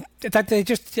shows. And in fact, they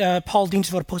just Paul Dean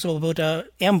just wrote a post about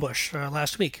Ambush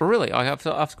last week. Really, I have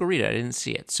to go read it. I didn't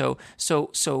see it. So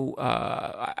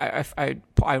I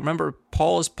remember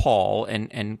Paul is Paul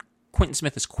and Quentin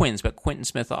Smith is Quinns, but Quentin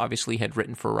Smith obviously had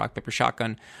written for Rock Paper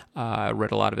Shotgun.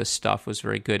 Read a lot of his stuff, was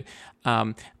very good.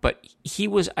 But he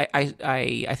was,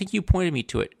 I think you pointed me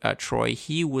to it, Troy.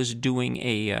 He was doing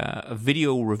a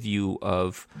video review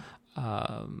of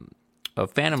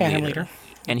Phantom Leader.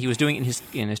 And he was doing it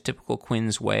in his typical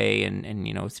Quinn's way, and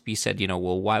he said,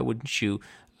 well, why wouldn't you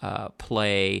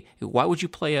play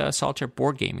a solitaire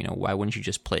board game? Why wouldn't you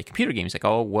just play a computer game? He's like,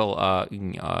 oh, well,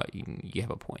 you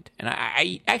have a point. And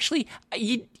I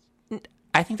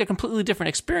think they're completely different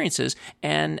experiences,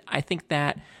 and I think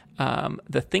that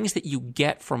the things that you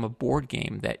get from a board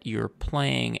game that you're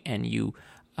playing, and you're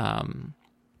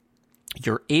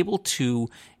able to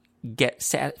get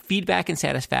feedback and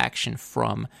satisfaction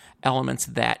from elements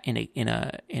that in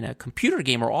a computer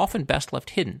game are often best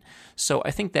left hidden. So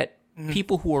I think that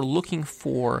people who are looking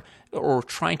for or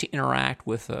trying to interact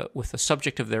with a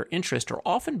subject of their interest are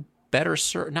often better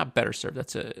served. Not better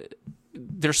served.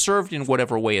 They're served in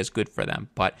whatever way is good for them.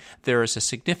 But there is a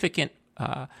significant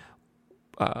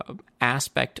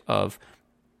aspect of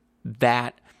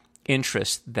that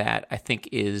interest that I think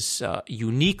is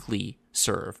uniquely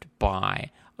served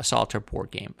by a solitaire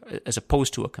board game as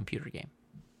opposed to a computer game.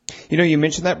 You know, you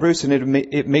mentioned that, Bruce, and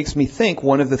it makes me think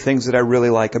one of the things that I really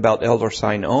like about Elder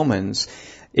Sign Omens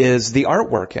is the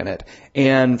artwork in it.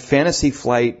 And Fantasy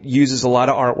Flight uses a lot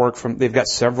of artwork they've got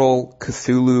several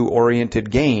Cthulhu-oriented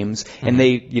games, and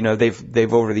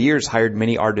they've over the years hired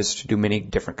many artists to do many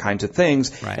different kinds of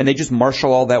things, and they just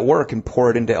marshal all that work and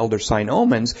pour it into Elder Sign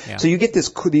Omens. Yeah. So you get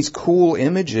these cool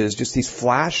images, just these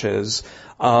flashes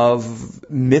of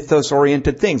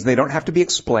mythos-oriented things. They don't have to be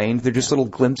explained. They're just little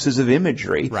glimpses of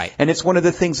imagery. Right. And it's one of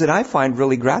the things that I find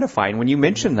really gratifying. When you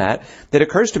mention that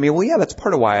occurs to me, well, yeah, that's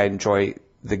part of why I enjoy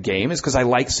the game, is because I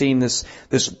like seeing this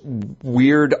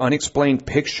weird, unexplained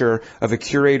picture of a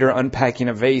curator unpacking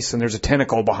a vase, and there's a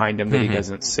tentacle behind him that he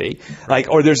doesn't see.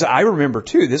 I remember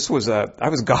too, I was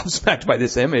gobsmacked by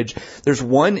this image. There's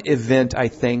one event, I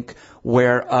think,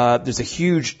 where there's a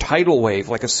huge tidal wave,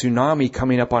 like a tsunami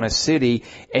coming up on a city,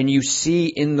 and you see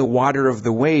in the water of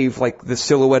the wave, like, the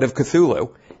silhouette of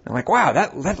Cthulhu. I'm like, wow,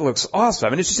 that looks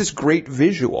awesome. And it's just this great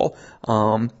visual.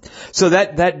 So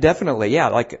that definitely, yeah,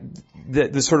 like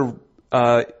the sort of,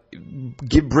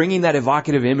 bringing that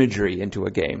evocative imagery into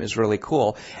a game is really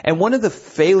cool. And one of the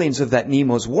failings of that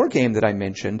Nemo's War game that I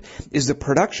mentioned is the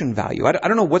production value. I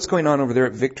don't know what's going on over there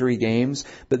at Victory Games,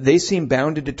 but they seem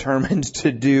bound and determined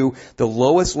to do the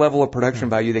lowest level of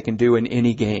production value they can do in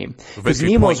any game. Because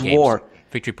Nemo's War...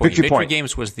 Victory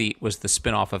Games was the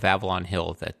spin-off of Avalon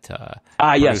Hill that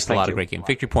produced a lot of great games.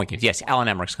 Victory Point Games, yes, Alan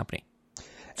Emmerich's company.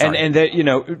 Sorry. And that,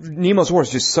 Nemo's War is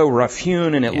just so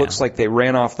rough-hewn, and it looks like they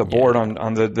ran off the board on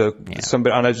a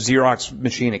Xerox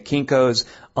machine at Kinko's.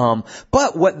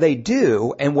 But what they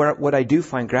do, and what I do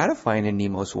find gratifying in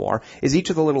Nemo's War, is each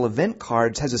of the little event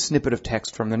cards has a snippet of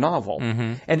text from the novel,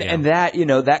 and that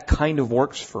that kind of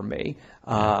works for me.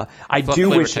 I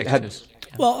do wish it had.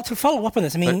 Well, to follow up on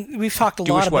this, I mean, we've talked a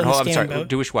lot about this game.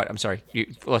 Do wish what? I'm sorry.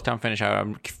 Let Tom finish.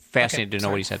 I'm fascinated to know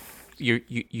what he said. You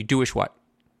do wish what?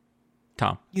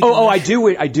 Tom. I do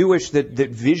wish that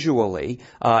visually,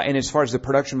 and as far as the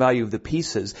production value of the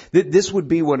pieces, this would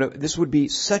be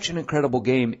such an incredible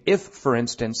game if, for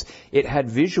instance, it had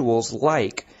visuals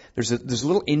like. There's a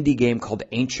little indie game called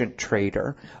Ancient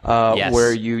Trader,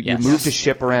 where you moved a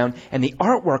ship around, and the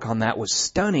artwork on that was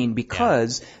stunning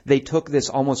because they took this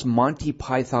almost Monty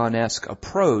Python-esque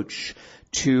approach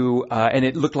to, and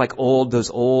it looked like those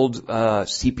old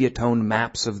sepia-toned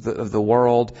maps of the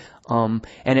world. And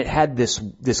it had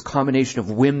this combination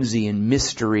of whimsy and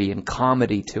mystery and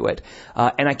comedy to it.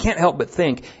 And I can't help but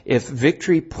think if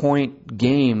Victory Point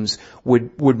Games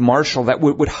would marshal that,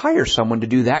 would hire someone to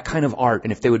do that kind of art,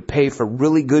 and if they would pay for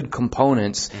really good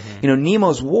components,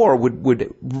 Nemo's War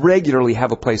would regularly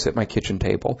have a place at my kitchen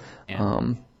table.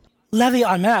 Yeah. Levy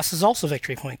en Masse is also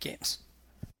Victory Point Games.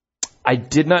 I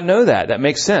did not know that. That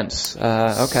makes sense.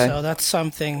 Okay. So that's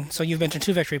something. So you've mentioned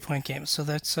 2 Victory Point games. So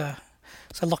that's.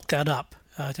 So I looked that up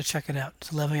to check it out.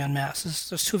 So Levy en Masse.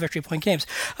 There's 2 Victory Point games.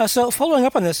 So following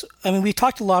up on this, I mean, we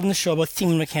talked a lot on the show about theme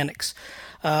and mechanics.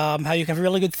 How you can have a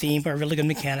really good theme or really good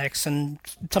mechanics, and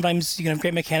sometimes you can have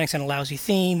great mechanics and a lousy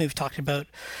theme. We've talked about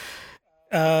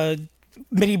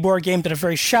mini board games that have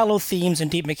very shallow themes and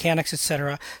deep mechanics,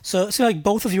 etc. So it seems like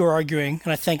both of you are arguing,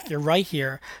 and I think you're right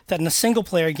here, that in a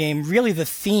single-player game, really the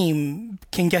theme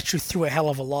can get you through a hell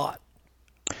of a lot.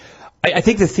 I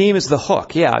think the theme is the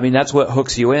hook. Yeah, I mean, that's what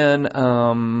hooks you in.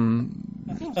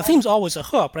 The theme's always a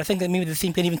hook, but I think that maybe the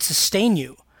theme can even sustain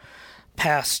you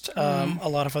past a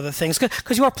lot of other things,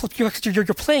 because you're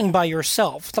playing by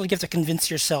yourself. It's not like you have to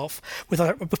convince yourself with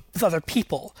other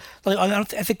people. Like, I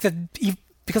think that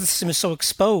because the system is so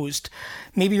exposed,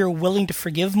 maybe you're willing to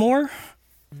forgive more.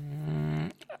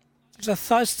 So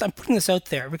I'm putting this out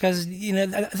there because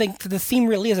I think the theme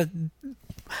really is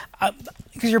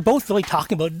because you're both really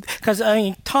talking about, because I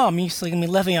mean, Tom, you say,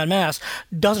 Levy en Masse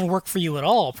doesn't work for you at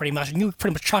all, pretty much. You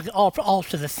pretty much chalk it all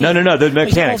to the theme. No, the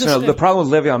mechanics. No, the problem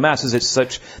with Levy en Masse is it's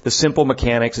such the simple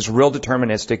mechanics. It's real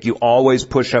deterministic. You always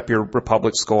push up your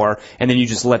Republic score, and then you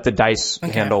just let the dice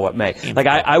handle what may. Like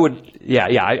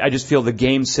I just feel the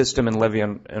game system in Levy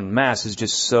en Masse is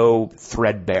just so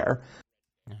threadbare.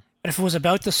 If it was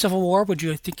about the Civil War, would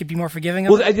you think you'd be more forgiving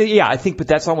of Well, it? yeah, I think, but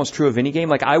that's almost true of any game.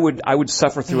 Like I would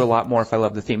suffer through a lot more if I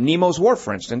loved the theme. Nemo's War,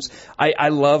 for instance. I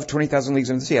love 20,000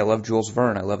 Leagues Under the Sea. I love Jules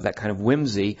Verne. I love that kind of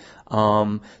whimsy.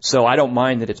 So I don't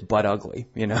mind that it's butt ugly.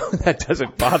 That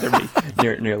doesn't bother me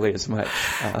nearly as much.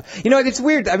 It's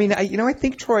weird. I mean, I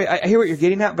think, Troy, I hear what you're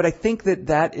getting at, but I think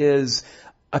that is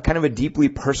a kind of a deeply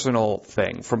personal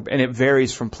thing and it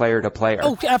varies from player to player.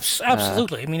 Oh,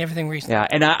 absolutely. I mean, everything recently. Yeah,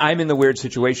 and I'm in the weird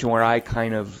situation where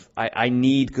I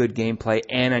need good gameplay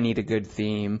and I need a good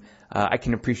theme. I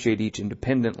can appreciate each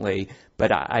independently,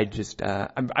 but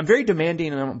I'm very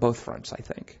demanding on both fronts, I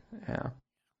think. Yeah.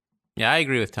 Yeah, I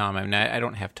agree with Tom. I mean, I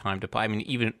don't have time to play. I mean,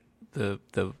 even the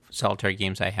solitaire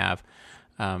games I have,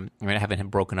 I haven't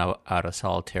broken out a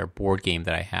solitaire board game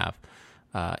that I have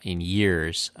in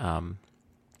years.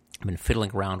 I've been fiddling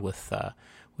around with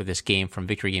this game from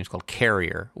Victory Games called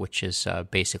Carrier, which is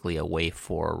basically a way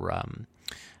for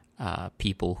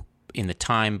people in the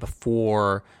time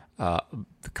before the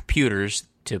computers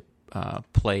to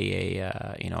play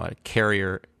a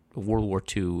Carrier World War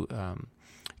II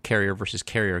Carrier versus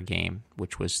Carrier game,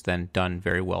 which was then done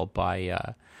very well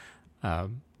by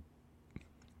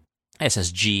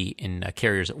SSG in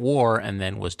Carriers at War, and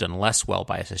then was done less well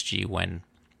by SSG when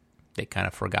they kind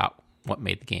of forgot what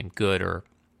made the game good or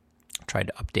tried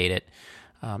to update it.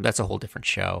 That's a whole different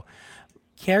show.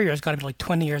 Carrier's got to be like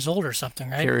 20 years old or something,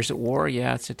 right? Carriers at War,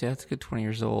 yeah, it's a good 20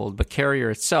 years old. But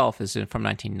Carrier itself is from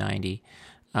 1990.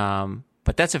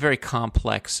 But that's a very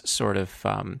complex sort of.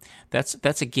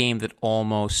 That's a game that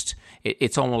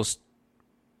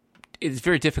it's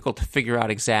very difficult to figure out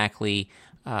exactly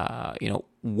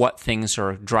what things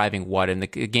are driving what, and the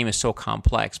game is so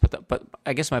complex. But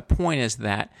I guess my point is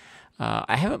that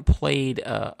I haven't played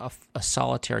a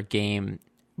solitaire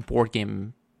board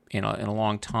game in a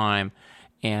long time,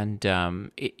 and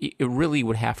it really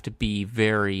would have to be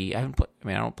very. I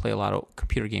don't play a lot of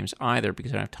computer games either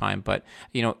because I don't have time. But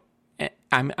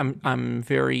I'm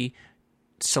very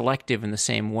selective in the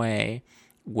same way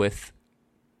with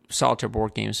solitaire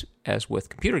board games as with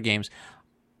computer games.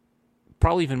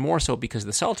 Probably even more so because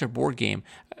the solitaire board game.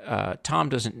 Tom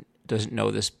doesn't know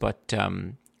this, but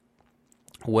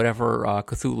whatever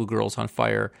Cthulhu Girls on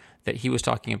Fire that he was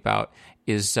talking about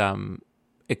is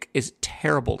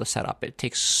terrible to set up. It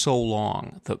takes so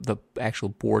long, the actual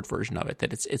board version of it,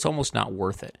 that it's almost not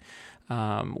worth it.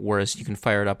 Whereas you can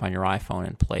fire it up on your iPhone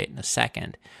and play it in a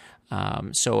second.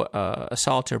 So a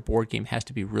solitaire board game has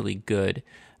to be really good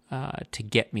to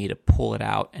get me to pull it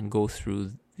out and go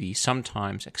through the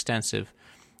sometimes extensive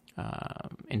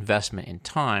investment in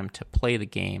time to play the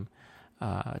game.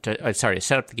 To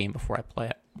set up the game before I play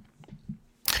it.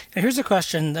 Now here's a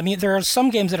question. I mean, there are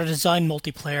some games that are designed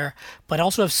multiplayer, but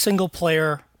also have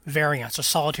single-player variants or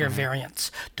solitaire variants.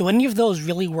 Do any of those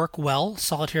really work well,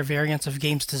 solitaire variants of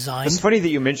games designed? It's funny that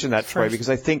you mentioned that, Troy, because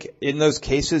I think in those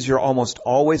cases you're almost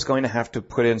always going to have to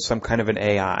put in some kind of an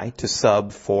AI to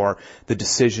sub for the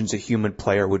decisions a human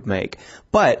player would make.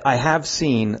 But I have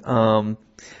seen...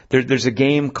 There's a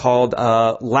game called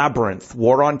Labyrinth,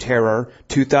 War on Terror,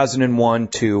 2001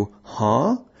 to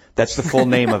That's the full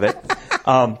name of it.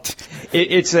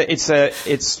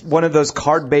 It's one of those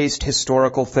card-based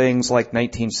historical things like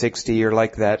 1960 or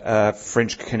like that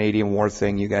French-Canadian War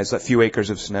thing, you guys, A Few Acres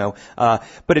of Snow.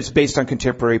 But it's based on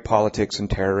contemporary politics and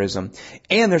terrorism.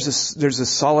 And there's a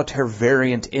solitaire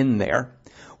variant in there,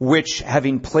 which,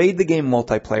 having played the game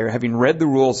multiplayer, having read the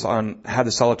rules on how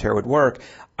the solitaire would work,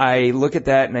 I look at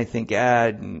that and I think,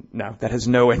 no, that has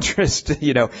no interest.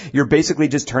 You're basically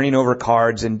just turning over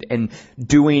cards and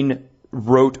doing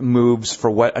rote moves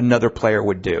for what another player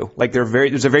would do. Like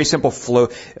there's a very simple flow.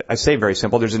 I say very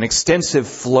simple. There's an extensive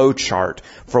flow chart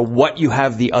for what you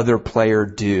have the other player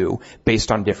do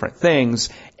based on different things.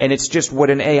 And it's just what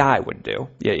an AI would do.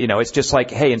 It's just like,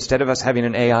 hey, instead of us having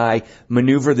an AI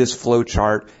maneuver this flow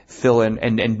chart, fill in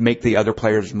and make the other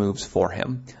player's moves for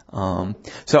him.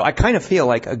 So I kind of feel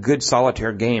like a good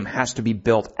solitaire game has to be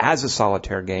built as a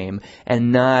solitaire game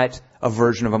and not a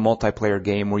version of a multiplayer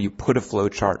game where you put a flow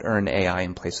chart or an AI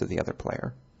in place of the other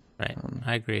player. Right.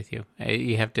 I agree with you.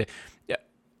 You have to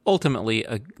ultimately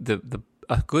a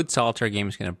good solitaire game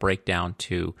is going to break down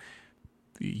to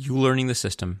you learning the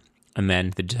system and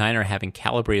then the designer having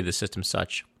calibrated the system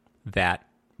such that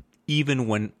even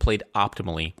when played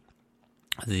optimally,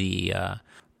 the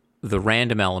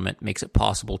random element makes it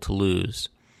possible to lose.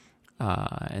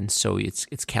 And so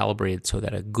it's calibrated so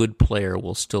that a good player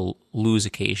will still lose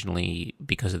occasionally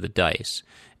because of the dice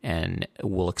and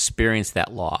will experience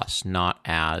that loss not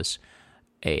as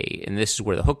and this is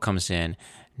where the hook comes in,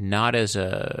 not as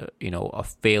a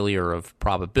failure of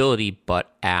probability,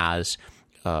 but as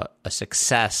a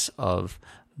success of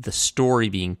the story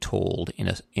being told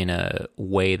in a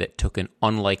way that took an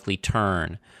unlikely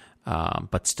turn,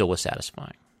 but still was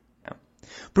satisfying.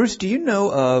 Bruce, do you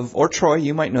know of, or Troy,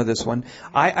 you might know this one.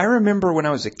 I remember when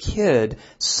I was a kid,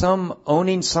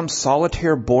 owning some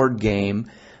solitaire board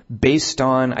game based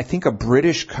on, I think, a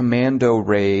British commando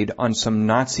raid on some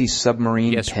Nazi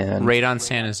submarine pen. Raid on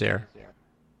Saint-Nazaire.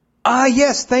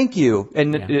 Yes, thank you.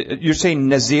 And you're saying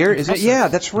Nazir, is it? Yeah,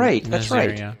 that's right. That's Nazir,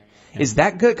 right. Yeah. Is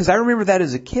that good? Because I remember that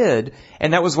as a kid,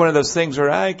 and that was one of those things where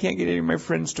I can't get any of my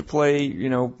friends to play,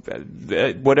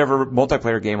 whatever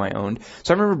multiplayer game I owned.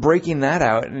 So I remember breaking that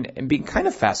out and being kind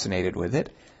of fascinated with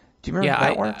it. Do you remember how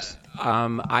that works?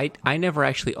 I never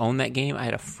actually owned that game. I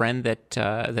had a friend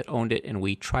that owned it, and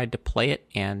we tried to play it,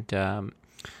 and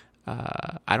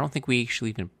I don't think we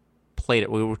actually even played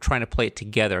it. We were trying to play it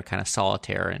together, kind of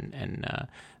solitaire, and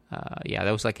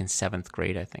that was like in 7th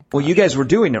grade, I think. Well, you guys were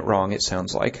doing it wrong, it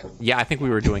sounds like. Yeah, I think we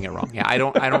were doing it wrong. Yeah, I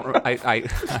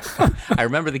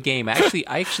remember the game. I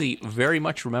actually very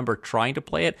much remember trying to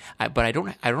play it, but I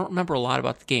don't remember a lot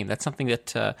about the game. That's something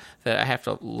that I have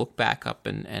to look back up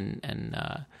and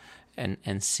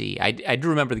see. I do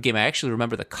remember the game. I actually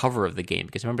remember the cover of the game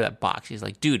because I remember that box. He's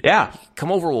like, "Dude,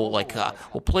 come over. We'll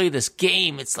play this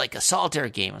game. It's like a solitaire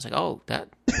game." I was like, "Oh, that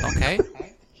okay."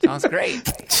 Sounds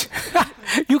great.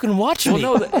 You can watch me.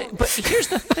 Well, no, but here's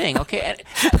the thing. Okay,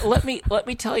 let me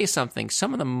tell you something.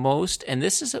 Some of the most, and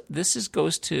this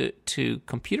goes to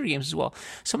computer games as well.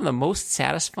 Some of the most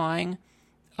satisfying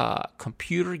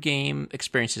computer game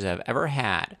experiences I've ever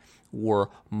had were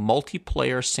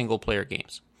multiplayer single player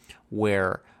games.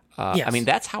 Where yes. I mean,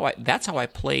 that's how I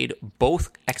played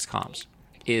both XCOMs.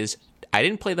 Is I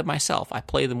didn't play them myself. I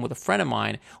played them with a friend of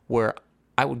mine where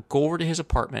I would go over to his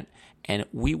apartment and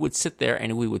we would sit there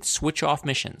and we would switch off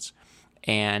missions.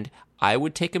 And I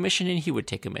would take a mission and he would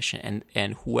take a mission.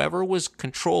 And whoever was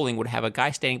controlling would have a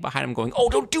guy standing behind him going, "Oh,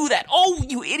 don't do that. Oh,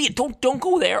 you idiot. Don't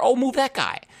go there. Oh, move that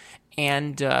guy."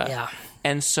 And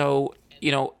and so,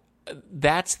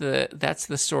 that's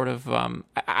the sort of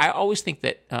I always think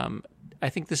that I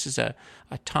think this is a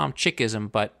Tom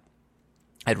Chickism, but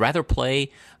I'd rather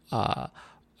play a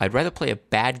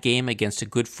bad game against a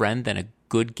good friend than a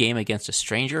good game against a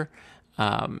stranger,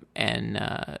 and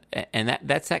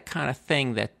that's that kind of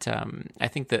thing that I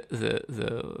think that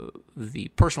the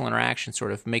personal interaction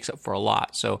sort of makes up for a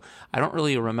lot. So I don't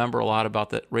really remember a lot about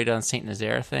the Raid on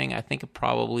Saint-Nazaire thing. I think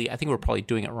we're probably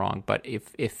doing it wrong. But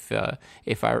if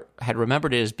I had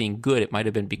remembered it as being good, it might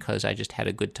have been because I just had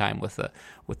a good time with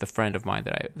a friend of mine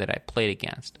that I played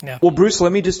against. Yeah. Well, Bruce,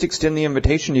 let me just extend the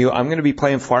invitation to you. I'm going to be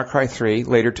playing Far Cry 3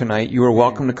 later tonight. You are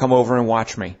welcome to come over and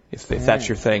watch me if that's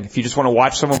your thing. If you just want to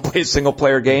watch someone play a single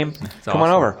player game, come on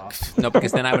over. No,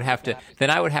 because then I would have to.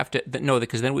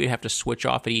 Because then we'd have to switch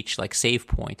off at each save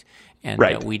point, and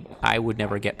right. I would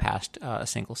never get past a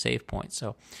single save point.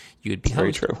 So you'd be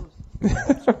very true.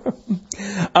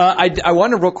 I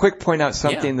want to real quick point out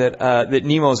something that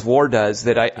Nemo's War does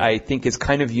that I think is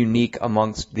kind of unique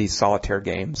amongst these solitaire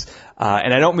games.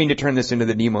 And I don't mean to turn this into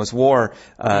the Nemo's War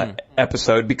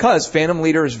episode because Phantom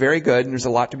Leader is very good and there's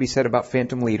a lot to be said about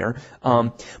Phantom Leader.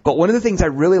 But one of the things I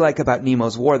really like about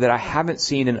Nemo's War that I haven't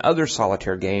seen in other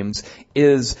solitaire games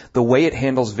is the way it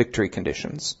handles victory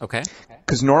conditions. Okay.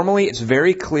 Because normally it's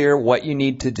very clear what you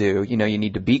need to do. You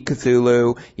need to beat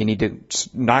Cthulhu. You need to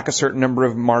knock a certain number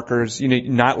of markers. You need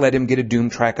not let him get a Doom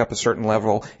track up a certain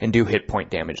level and do hit point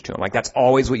damage to him. That's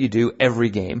always what you do every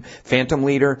game. Phantom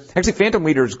Leader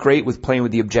is great with playing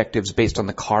with the objectives based on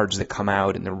the cards that come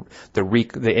out and the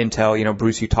intel.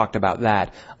 Bruce, you talked about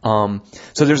that.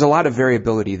 So there's a lot of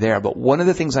variability there. But one of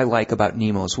the things I like about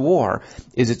Nemo's War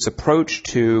is its approach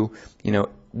to,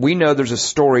 we know there's a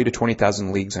story to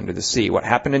 20,000 Leagues Under the Sea. What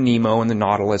happened to Nemo and the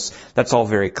Nautilus, that's all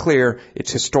very clear.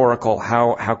 It's historical.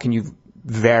 How can you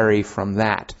vary from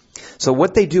that? So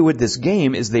what they do with this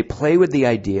game is they play with the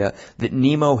idea that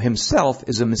Nemo himself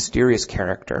is a mysterious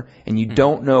character, and you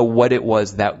don't know what it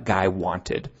was that guy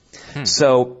wanted.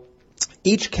 So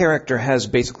each character has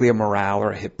basically a morale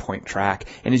or a hit point track,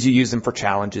 and as you use them for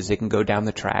challenges, they can go down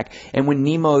the track. And when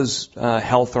Nemo's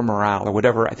health or morale or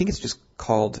whatever, I think it's just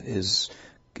called his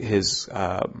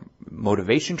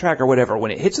motivation track or whatever,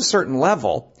 when it hits a certain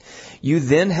level, you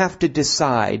then have to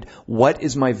decide what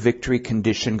is my victory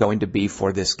condition going to be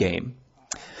for this game.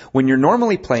 When you're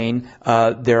normally playing,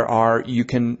 you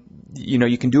can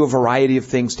do a variety of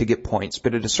things to get points,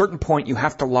 but at a certain point you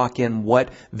have to lock in what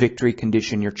victory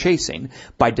condition you're chasing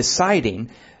by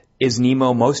deciding, Is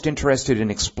Nemo most interested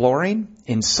in exploring,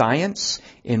 in science,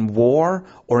 in war,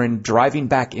 or in driving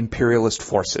back imperialist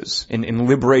forces, in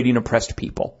liberating oppressed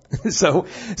people? So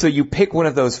you pick one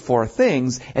of those 4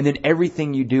 things, and then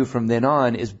everything you do from then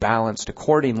on is balanced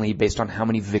accordingly based on how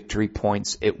many victory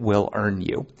points it will earn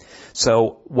you.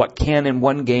 So what can in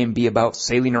one game be about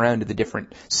sailing around to the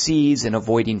different seas and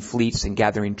avoiding fleets and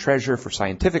gathering treasure for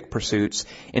scientific pursuits,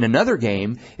 in another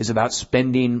game is about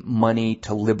spending money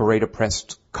to liberate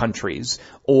oppressed countries,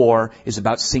 or is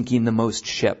about sinking the most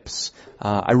ships.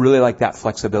 I really like that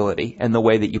flexibility and the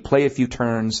way that you play a few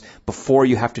turns before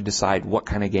you have to decide what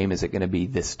kind of game is it going to be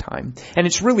this time. And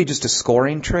it's really just a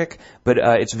scoring trick, but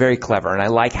it's very clever. And I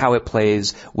like how it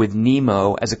plays with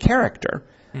Nemo as a character,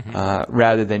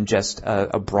 rather than just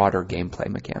a broader gameplay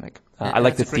mechanic. I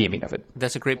like the theming of it.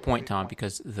 That's a great point, Tom,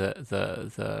 because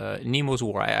the Nemo's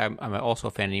War, I'm also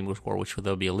a fan of Nemo's War, which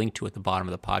there'll be a link to at the bottom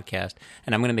of the podcast.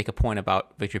 And I'm going to make a point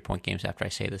about victory point games after I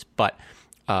say this. But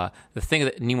the thing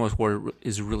that Nemo's War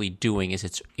is really doing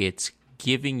is it's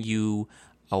giving you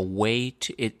a way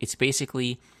to... It's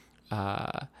basically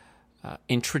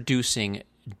introducing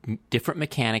different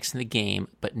mechanics in the game,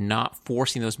 but not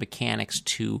forcing those mechanics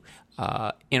to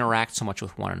interact so much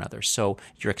with one another. So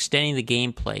you're extending the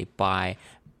gameplay by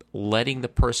letting the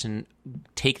person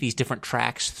take these different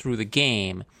tracks through the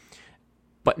game,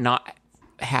 but not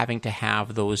having to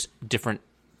have those different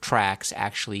tracks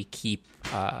actually keep,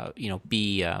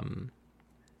 be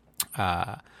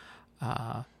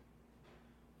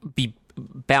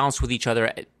balanced with each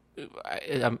other.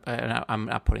 I'm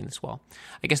not putting this well.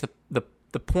 I guess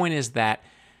the point is that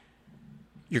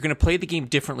you're going to play the game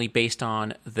differently based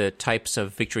on the types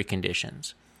of victory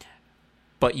conditions,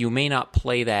 but you may not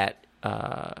play that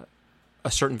a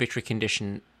certain victory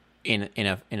condition in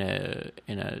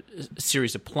a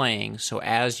series of playing. So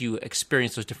as you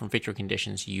experience those different victory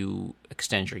conditions, you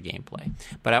extend your gameplay.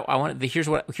 But here's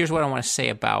what I want to say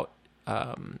about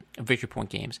victory point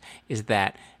games is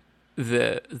that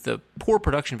the poor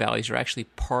production values are actually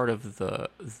part of the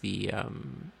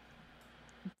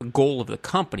goal of the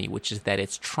company, which is that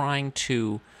it's trying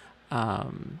to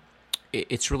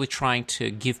it's really trying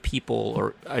to give people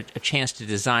or a chance to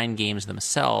design games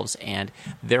themselves, and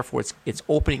therefore it's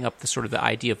opening up the sort of the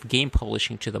idea of game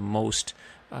publishing to the most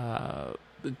the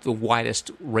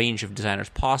widest range of designers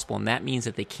possible, and that means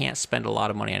that they can't spend a lot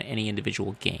of money on any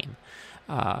individual game.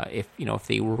 If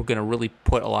they were going to really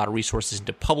put a lot of resources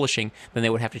into publishing, then they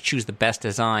would have to choose the best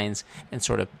designs and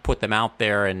sort of put them out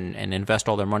there and invest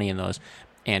all their money in those.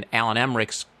 And Alan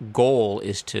Emmerich's goal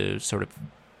is to sort of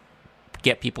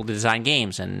get people to design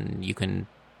games, and you can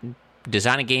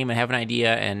design a game and have an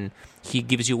idea, and he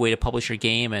gives you a way to publish your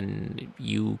game, and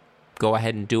you go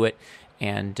ahead and do it.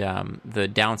 And the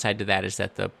downside to that is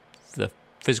that the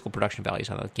physical production values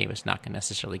on the game is not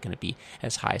necessarily going to be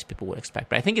as high as people would expect.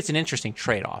 But I think it's an interesting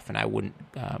trade-off, and I wouldn't...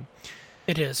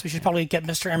 it is. We should probably get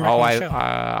Mr. Emmerich on the show.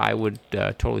 I would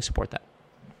totally support that.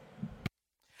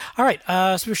 All right,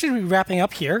 so we should be wrapping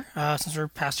up here since we're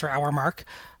past our hour mark.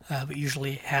 We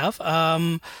usually have.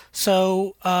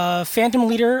 So Phantom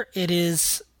Leader, it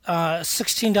is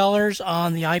 $16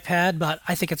 on the iPad, but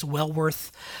I think it's well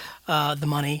worth the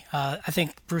money. I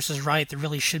think Bruce is right. There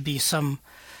really should be some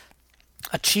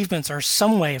achievements or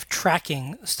some way of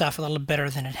tracking stuff a little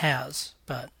better than it has.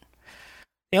 But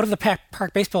the Out of the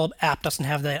Park Baseball app doesn't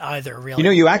have that either,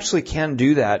 really. You actually can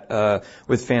do that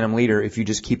with Phantom Leader if you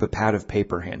just keep a pad of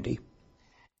paper handy.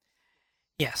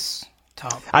 Yes,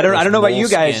 Tom. I don't know about you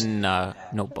guys.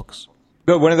 Notebooks.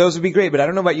 But one of those would be great, but I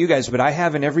don't know about you guys, but I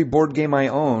have in every board game I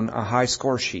own a high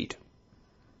score sheet.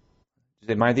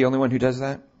 Am I the only one who does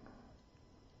that?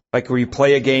 Like where you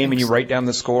play a game and you write down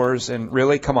the scores, and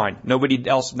really? Come on. Nobody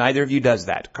else, neither of you does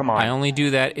that. Come on. I only do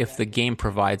that if the game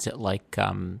provides it, like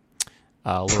Lord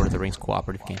of the Rings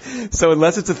cooperative game. So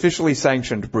unless it's officially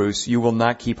sanctioned, Bruce, you will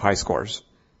not keep high scores.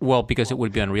 Well, because it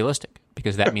would be unrealistic.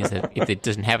 Because that means that if it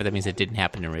doesn't have it, that means it didn't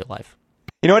happen in real life.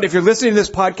 You know what? If you're listening to this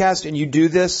podcast and you do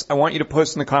this, I want you to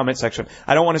post in the comment section.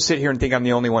 I don't want to sit here and think I'm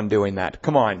the only one doing that.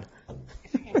 Come on.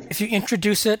 If you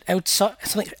introduce it outside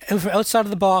of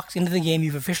the box into the game,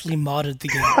 you've officially modded the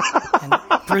game.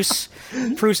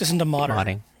 And Bruce isn't a modder.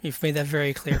 Modding. You've made that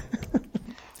very clear.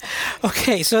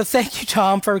 Okay, so thank you,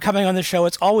 Tom, for coming on the show.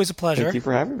 It's always a pleasure. Thank you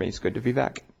for having me. It's good to be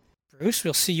back. Bruce,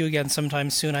 we'll see you again sometime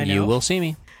soon, I know. You will see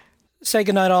me. Say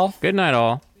goodnight, all. Good night,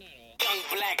 all.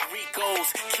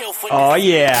 Oh,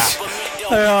 yeah.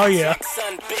 Oh, yeah.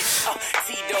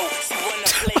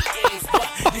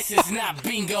 This is not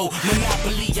bingo,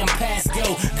 Monopoly, I'm past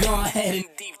go. Go ahead and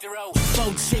deep throw.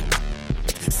 Folk chick,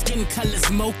 skin colors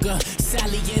mocha.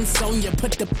 Sally and Sonia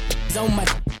put the on my.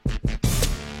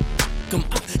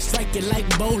 strike it like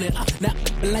bowling. Now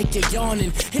like you're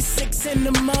yawning. It's 6 in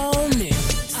the morning.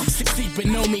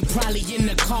 Sleeping on me, probably in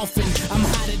the coffin. I'm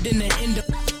hotter than the end of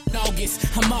August.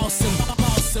 I'm awesome,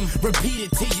 awesome. Repeat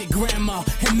it to your grandma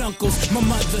and uncles. My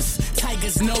mother's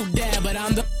tigers, no dad, but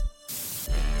I'm the.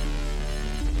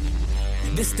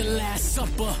 This the last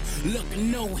supper. Look,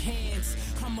 no hands.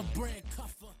 I'm a bread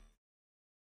cuffer.